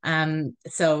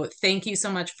 So thank you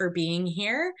so much for being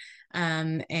here.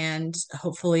 And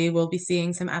hopefully we'll be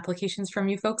seeing some applications from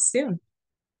you folks soon.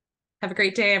 Have a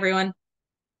great day, everyone.